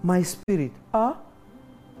my spirit.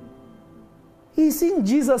 He's seeing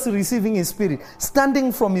Jesus receiving his spirit,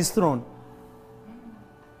 standing from his throne.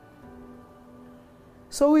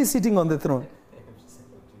 So he's sitting on the throne.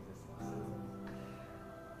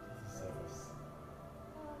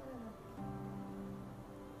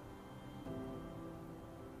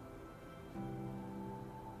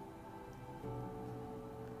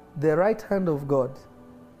 The right hand of God.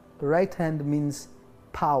 Right hand means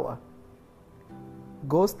power.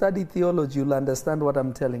 Go study theology, you'll understand what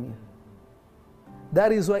I'm telling you.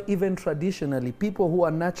 That is why even traditionally, people who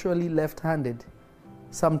are naturally left-handed,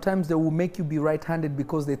 sometimes they will make you be right-handed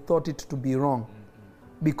because they thought it to be wrong.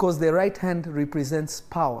 Because the right hand represents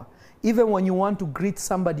power. Even when you want to greet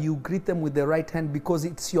somebody, you greet them with the right hand because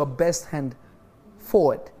it's your best hand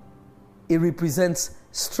forward. It represents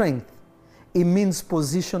strength. It means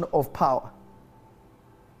position of power.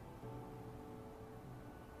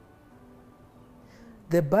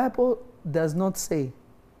 The Bible does not say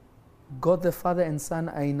God the Father and Son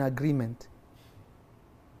are in agreement.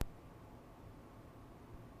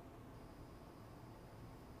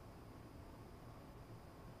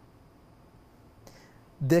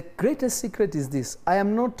 The greatest secret is this. I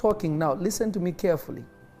am not talking now. Listen to me carefully.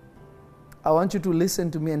 I want you to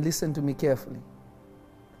listen to me and listen to me carefully.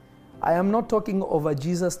 I am not talking of a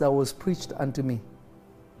Jesus that was preached unto me.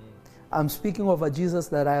 I'm speaking of a Jesus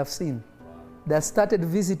that I have seen, that started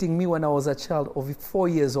visiting me when I was a child of 4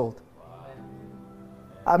 years old.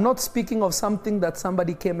 I'm not speaking of something that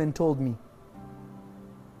somebody came and told me.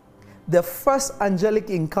 The first angelic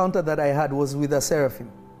encounter that I had was with a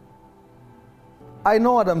seraphim. I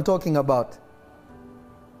know what I'm talking about.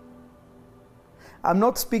 I'm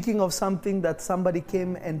not speaking of something that somebody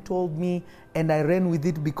came and told me and I ran with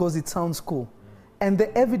it because it sounds cool. And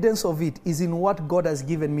the evidence of it is in what God has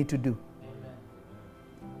given me to do. Amen.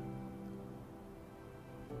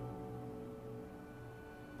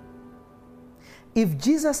 If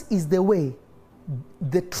Jesus is the way,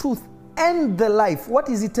 the truth, and the life, what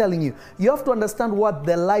is he telling you? You have to understand what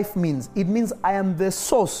the life means. It means I am the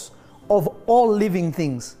source of all living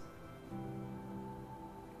things.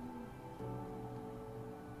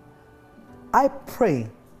 I pray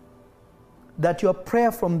that your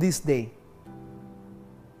prayer from this day,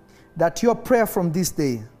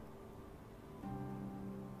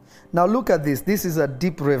 now look at this. This is a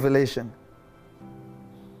deep revelation.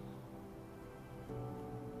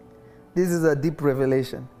 This is a deep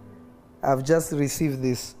revelation. I've just received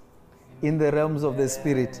this in the realms of the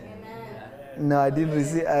Spirit. No, I didn't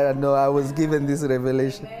receive. No, I was given this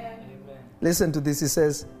revelation. Listen to this. He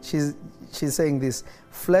says, she's saying this.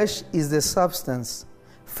 Flesh is the substance.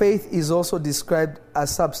 Faith is also described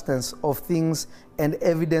as substance of things and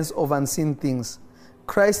evidence of unseen things.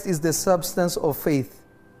 Christ is the substance of faith,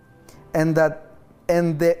 and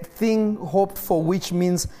the thing hoped for, which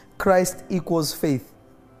means Christ equals faith.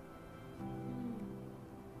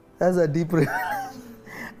 That's a deep revelation.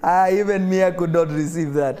 Even me, I could not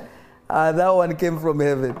receive that. That one came from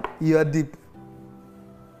heaven. You are deep.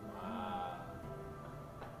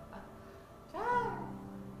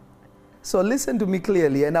 So listen to me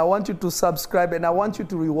clearly, and I want you to subscribe, and I want you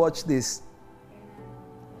to rewatch this.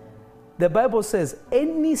 The Bible says,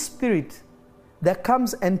 any spirit that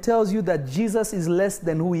comes and tells you that Jesus is less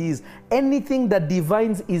than who he is, anything that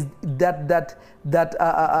divines is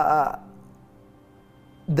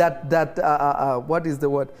what is the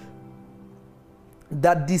word?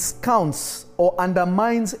 That discounts or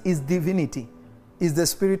undermines his divinity is the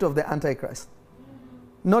spirit of the Antichrist.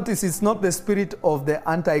 Notice it's not the spirit of the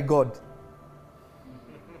anti-God.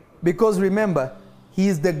 Because remember, he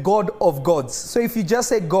is the God of gods. So if you just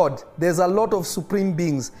say God, there's a lot of supreme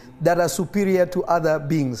beings that are superior to other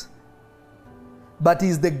beings. But he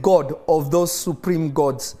is the God of those supreme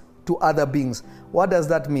gods to other beings. What does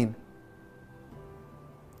that mean?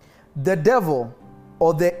 The devil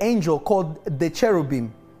or the angel called the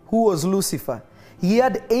cherubim, who was Lucifer. He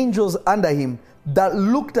had angels under him that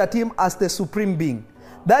looked at him as the supreme being.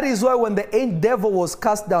 That is why when the devil was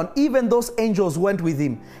cast down, even those angels went with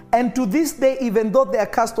him. And to this day, even though they are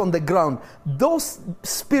cast on the ground, those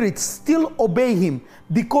spirits still obey him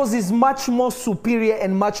because he's much more superior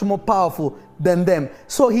and much more powerful than them.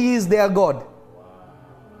 So he is their God.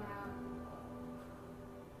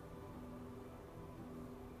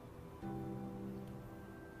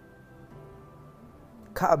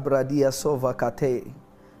 Cabra dia sova kate.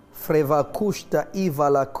 Freva kushta iva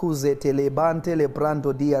la kuze telebante le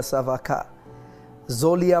brando dia savaka.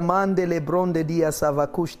 Zoliamande le bronde dia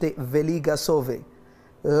savakushte veliga sove.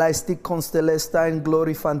 Laisti constelesta in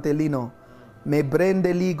glory fantelino. Me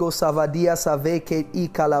brende ligo savadia saveke I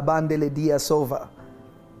calabande le dia sova.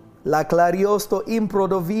 La clariosto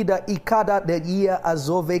improdovida I cada de dia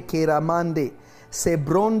azove keramande. Se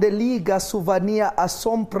bronde liga suvania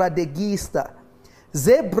asompra de gista.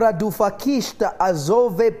 Zebra dufakista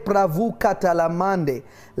azove pravu katalamande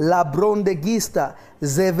la brondegista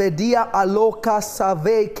zevedia aloka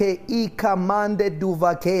saveke I kamande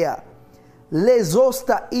duvakea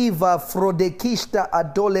lezosta iva frodekista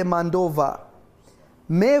adole mandova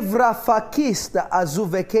mevra fakista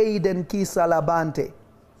azuvekeiden kisa labante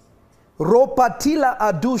ropatila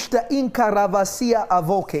adushta inkaravasia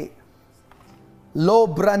avoke lo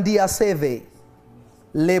brandia seve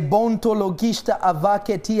le bontologista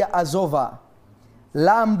avaketia azova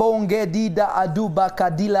lambonge dida aduba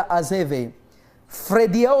kadila azeve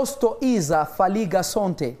frediosto iza faliga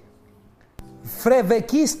sonte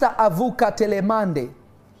frevekista avuka telemande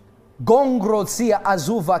gongro sia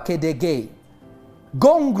azuva kedege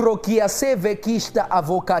gongro kiaseve kista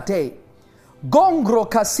avokate gongro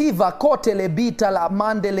kasiva kote lebita la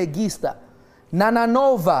mande legista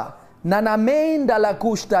nananova nanamenda la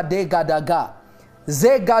kusta degadaga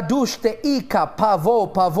Zegadushte ika pavo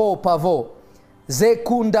pavo pavo.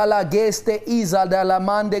 Zekunda la geste iza da la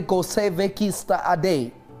mande goseve kista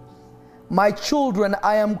ade. My children,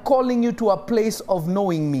 I am calling you to a place of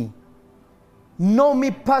knowing me. Know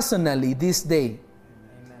me personally this day.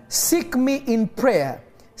 Amen. Seek me in prayer.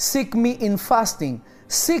 Seek me in fasting.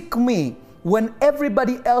 Seek me when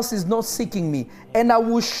everybody else is not seeking me. And I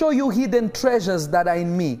will show you hidden treasures that are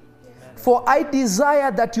in me. For I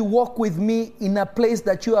desire that you walk with me in a place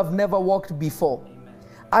that you have never walked before. Amen.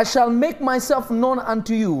 I shall make myself known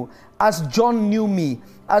unto you as John knew me,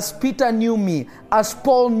 as Peter knew me, as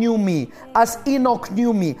Paul knew me, as Enoch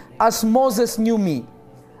knew me, as Moses knew me.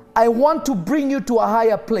 I want to bring you to a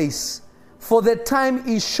higher place, for the time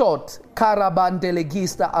is short.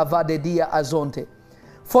 Karabandelegista avadedia azonte.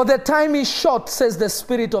 For the time is short, says the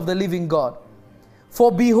Spirit of the living God.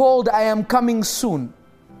 For behold, I am coming soon.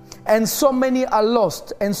 And so many are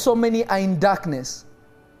lost, and so many are in darkness.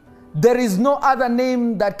 There is no other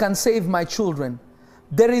name that can save my children.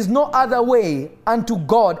 There is no other way unto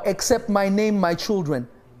God except my name, my children.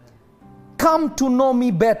 Come to know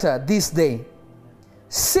me better this day.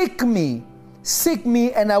 Seek me,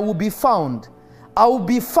 and I will be found. I will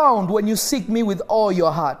be found when you seek me with all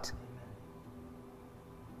your heart.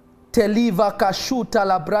 Teliva kashuta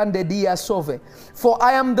la brande dia sove. For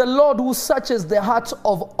I am the Lord who searches the hearts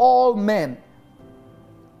of all men.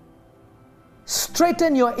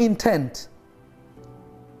 Straighten your intent.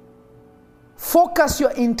 Focus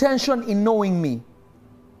your intention in knowing me.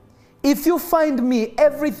 If you find me,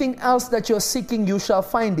 everything else that you're seeking, you shall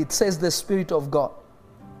find it, says the Spirit of God.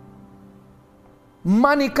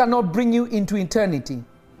 Money cannot bring you into eternity.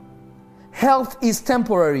 Health is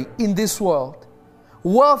temporary in this world.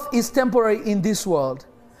 Wealth is temporary in this world.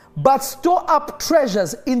 But store up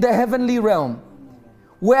treasures in the heavenly realm,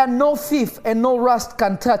 where no thief and no rust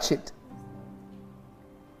can touch it.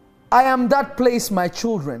 I am that place, my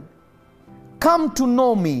children. Come to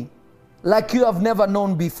know me like you have never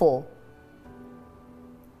known before.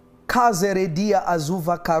 Kazeredia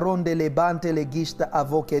azuva karonde lebante legista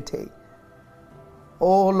avokete.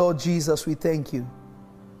 Oh Lord Jesus, we thank you.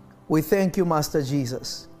 We thank you, Master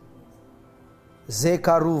Jesus.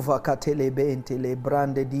 Zekaruva katelebente le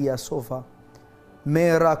brande dia sova.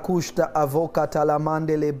 Mera kushta avoka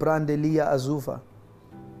talamande le brande lia azuva.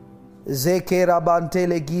 Zekerabante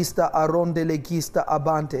le gista aronde le gista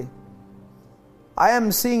abante. I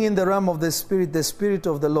am seeing in the realm of the Spirit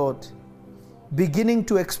of the Lord, beginning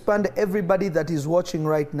to expand everybody that is watching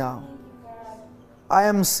right now. I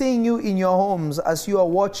am seeing you in your homes as you are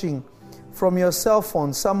watching from your cell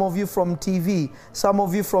phone, some of you from TV, some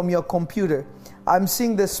of you from your computer. I'm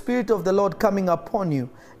seeing the Spirit of the Lord coming upon you,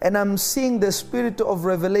 and I'm seeing the Spirit of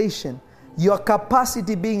revelation, your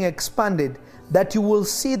capacity being expanded, that you will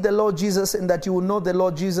see the Lord Jesus and that you will know the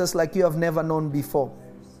Lord Jesus like you have never known before.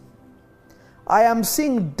 I am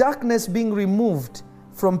seeing darkness being removed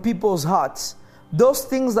from people's hearts. Those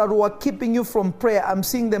things that were keeping you from prayer, I'm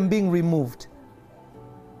seeing them being removed.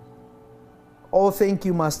 Oh, thank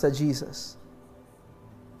you, Master Jesus.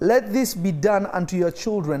 Let this be done unto your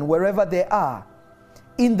children wherever they are,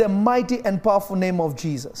 in the mighty and powerful name of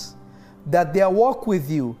Jesus. That their walk with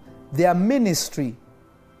you, their ministry,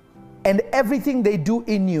 and everything they do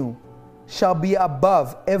in you shall be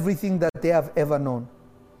above everything that they have ever known.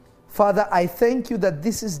 Father, I thank you that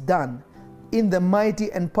this is done in the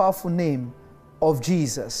mighty and powerful name of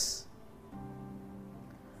Jesus.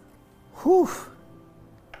 Whew.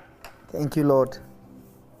 Thank you, Lord.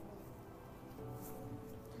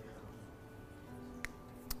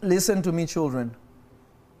 Listen to me, children.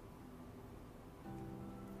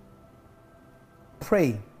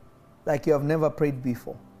 Pray like you have never prayed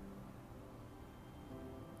before.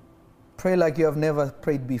 Pray like you have never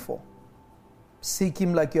prayed before. Seek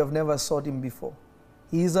him like you have never sought him before.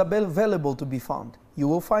 He is available to be found. You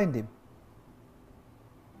will find him.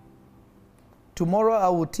 Tomorrow I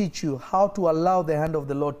will teach you how to allow the hand of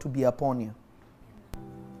the Lord to be upon you.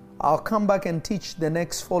 I'll come back and teach the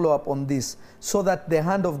next follow-up on this so that the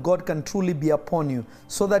hand of God can truly be upon you,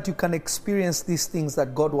 so that you can experience these things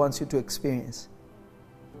that God wants you to experience.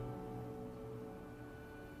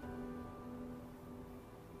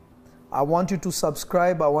 I want you to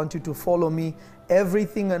subscribe. I want you to follow me.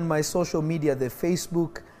 Everything on my social media, the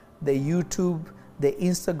Facebook, the YouTube, the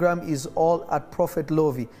Instagram is all at Prophet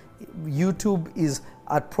Lovy. YouTube is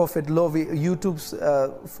at Prophet Lovy. YouTube's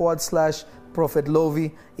 /Prophet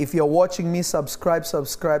Lovy. If you're watching me, subscribe.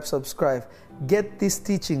 Get these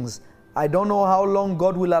teachings. I don't know how long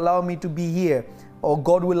God will allow me to be here, or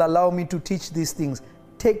God will allow me to teach these things.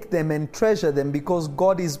 Take them and treasure them, because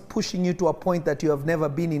God is pushing you to a point that you have never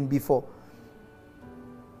been in before.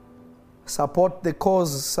 Support the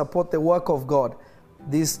cause, support the work of God.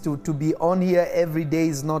 This to be on here every day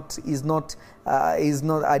is not.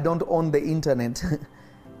 I don't own the internet.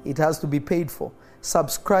 It has to be paid for.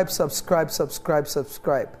 Subscribe.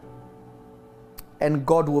 And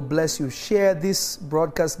God will bless you. Share this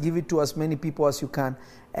broadcast. Give it to as many people as you can.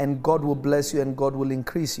 And God will bless you and God will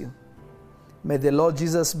increase you. May the Lord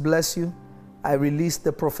Jesus bless you. I release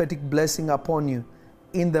the prophetic blessing upon you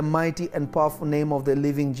in the mighty and powerful name of the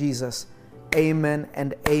living Jesus. Amen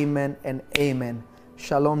and amen and amen.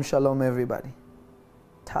 Shalom, shalom, everybody.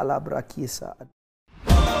 Talabrakisa.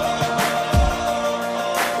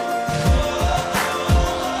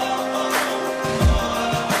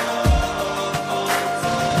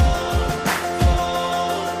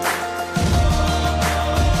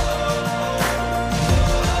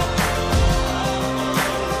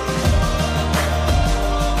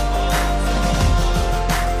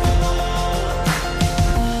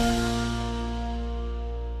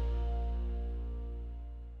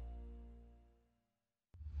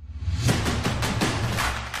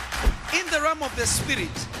 Of the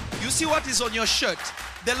Spirit, you see what is on your shirt.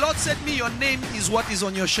 The Lord said me, your name is what is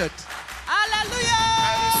on your shirt.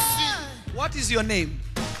 Hallelujah! What is your name?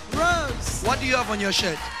 Rose. What do you have on your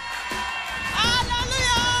shirt?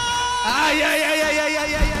 Hallelujah!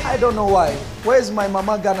 I don't know why. Where's my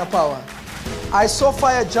Mama Ghana power? I saw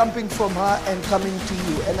fire jumping from her and coming to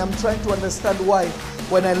you, and I'm trying to understand why.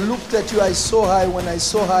 When I looked at you, I saw her. When I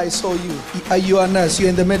saw her, I saw you. Are you a nurse? You're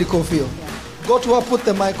in the medical field. Yeah. Go to her, put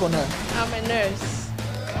the mic on her. I'm a nurse.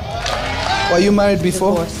 Were you married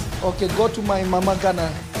before? Divorced. Okay, go to my Mama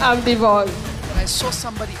Ghana. I'm divorced. I saw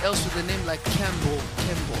somebody else with a name like Campbell.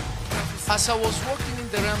 As I was walking in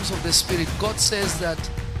the realms of the Spirit, God says that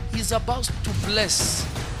He's about to bless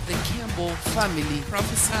the Campbell family.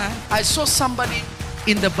 Prophesy. I saw somebody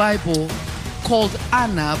in the Bible called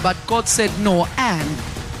Anna, but God said no, Anne.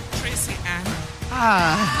 Tracy Ann.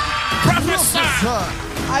 Prophesy.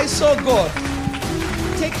 I saw God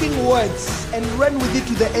taking words and ran with it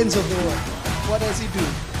to the ends of the world. What does He do?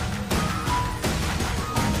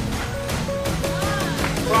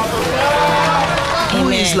 Who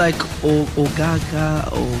is like Ogaga?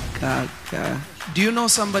 Do you know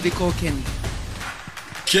somebody called Kenny?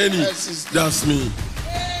 Kenny, that's me.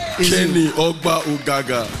 Kenny Ogba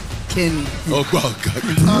Ogaga. Kenny. Ogba Ogaga.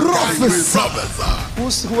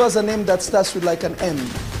 Who has a name that starts with like an M?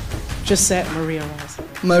 Gisette Maria Rosa.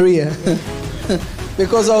 Maria.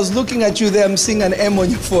 Because I was looking at you there, I'm seeing an M on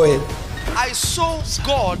your forehead. I saw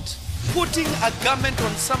God putting a garment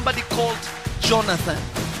on somebody called Jonathan.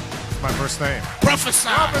 My first name. Prophesy.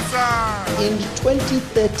 In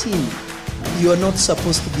 2013, you are not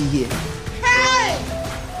supposed to be here. Hey!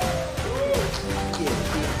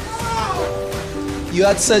 You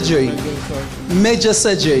had surgery, major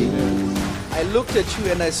surgery. I looked at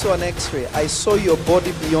you and I saw an x-ray. I saw your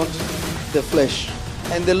body beyond the flesh.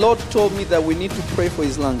 And the Lord told me that we need to pray for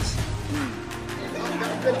his lungs.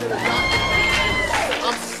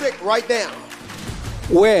 I'm sick right now.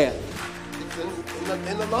 Where? It's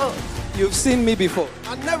in the lungs. You've seen me before.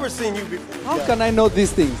 I've never seen you before. How can I know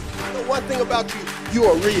these things? You know one thing about you, you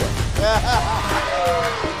are real.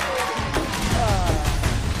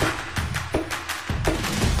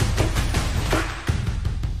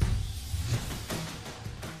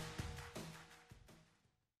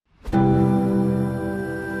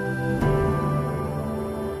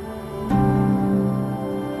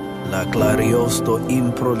 La clariosto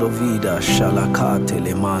improdovida shalakate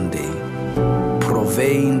le mande.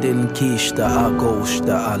 Proveinden kista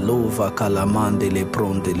agosta alova calamande le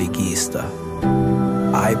pronde legista.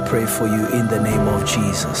 I pray for you in the name of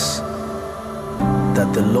Jesus,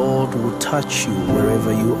 that the Lord will touch you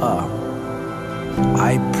wherever you are.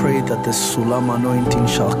 I pray that the Sulam anointing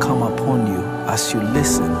shall come upon you as you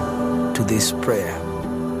listen to this prayer.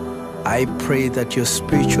 I pray that your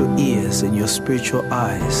spiritual ears and your spiritual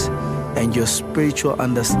eyes and your spiritual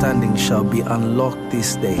understanding shall be unlocked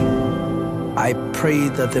this day. I pray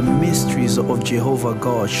that the mysteries of Jehovah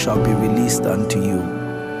God shall be released unto you.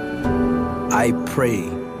 I pray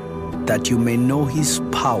that you may know his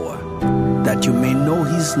power, that you may know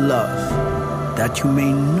his love, that you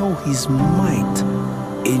may know his might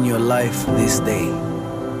in your life this day.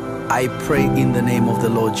 I pray in the name of the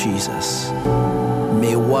Lord Jesus.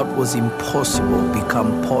 May what was impossible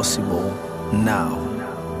become possible now.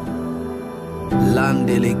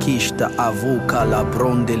 Landele kista avuka la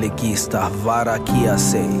brondele kista varakia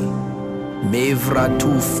se. Mevra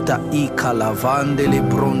tufta ika lavandele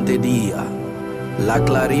bronde dia. La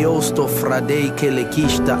clariosto fradei che le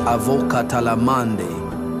kista avoca talamande.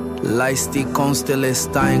 Laisti constele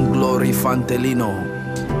stain glori fantelino.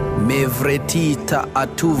 Mevretita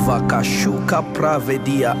atuva kashuka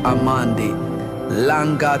pravedia amande.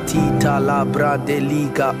 Langatita labra de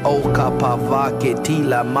liga oka pavake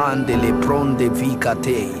tila mande le pronde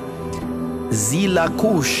vicate. Zila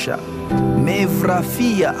kusha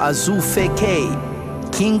mevrafia azufekei.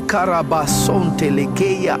 Kinkarabasonte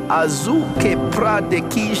lekeya azuke prade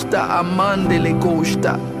kista amande le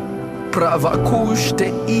costa.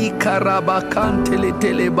 Pravakushte ikarabakante le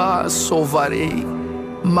teleba sovarei.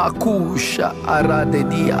 Makusha arade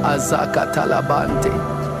dia azaka talabante.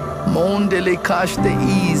 Mondele kashte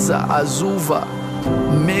iza azuva.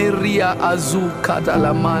 Meria azuka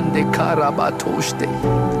dalamande karabatoshte.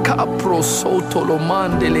 Capro soto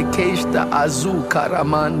lomande le keshta azuka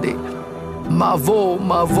ramande. Mavo,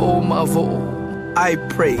 mavo, mavo. I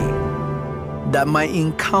pray that my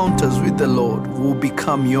encounters with the Lord will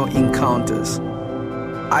become your encounters.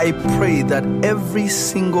 I pray that every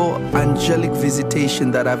single angelic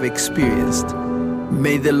visitation that I've experienced,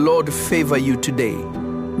 may the Lord favor you today.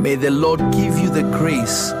 May the Lord give you the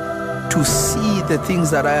grace to see the things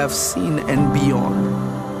that I have seen and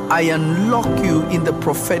beyond. I unlock you in the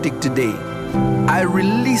prophetic today. I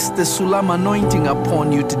release the Sulam anointing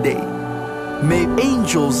upon you today. May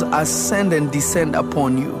angels ascend and descend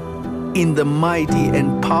upon you in the mighty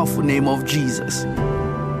and powerful name of Jesus.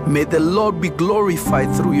 May the Lord be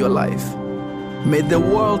glorified through your life. May the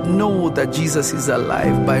world know that Jesus is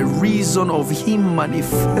alive by reason of him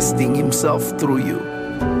manifesting himself through you.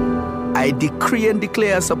 I decree and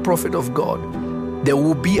declare as a prophet of God, there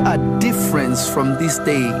will be a difference from this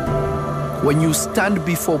day. When you stand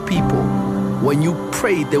before people, when you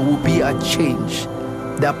pray, there will be a change.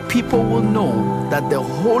 That people will know that the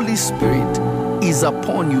Holy Spirit is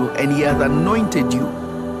upon you and he has anointed you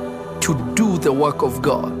to do the work of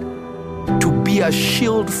God, to be a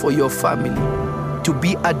shield for your family, to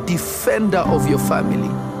be a defender of your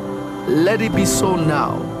family. Let it be so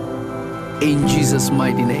now, in Jesus'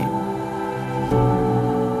 mighty name.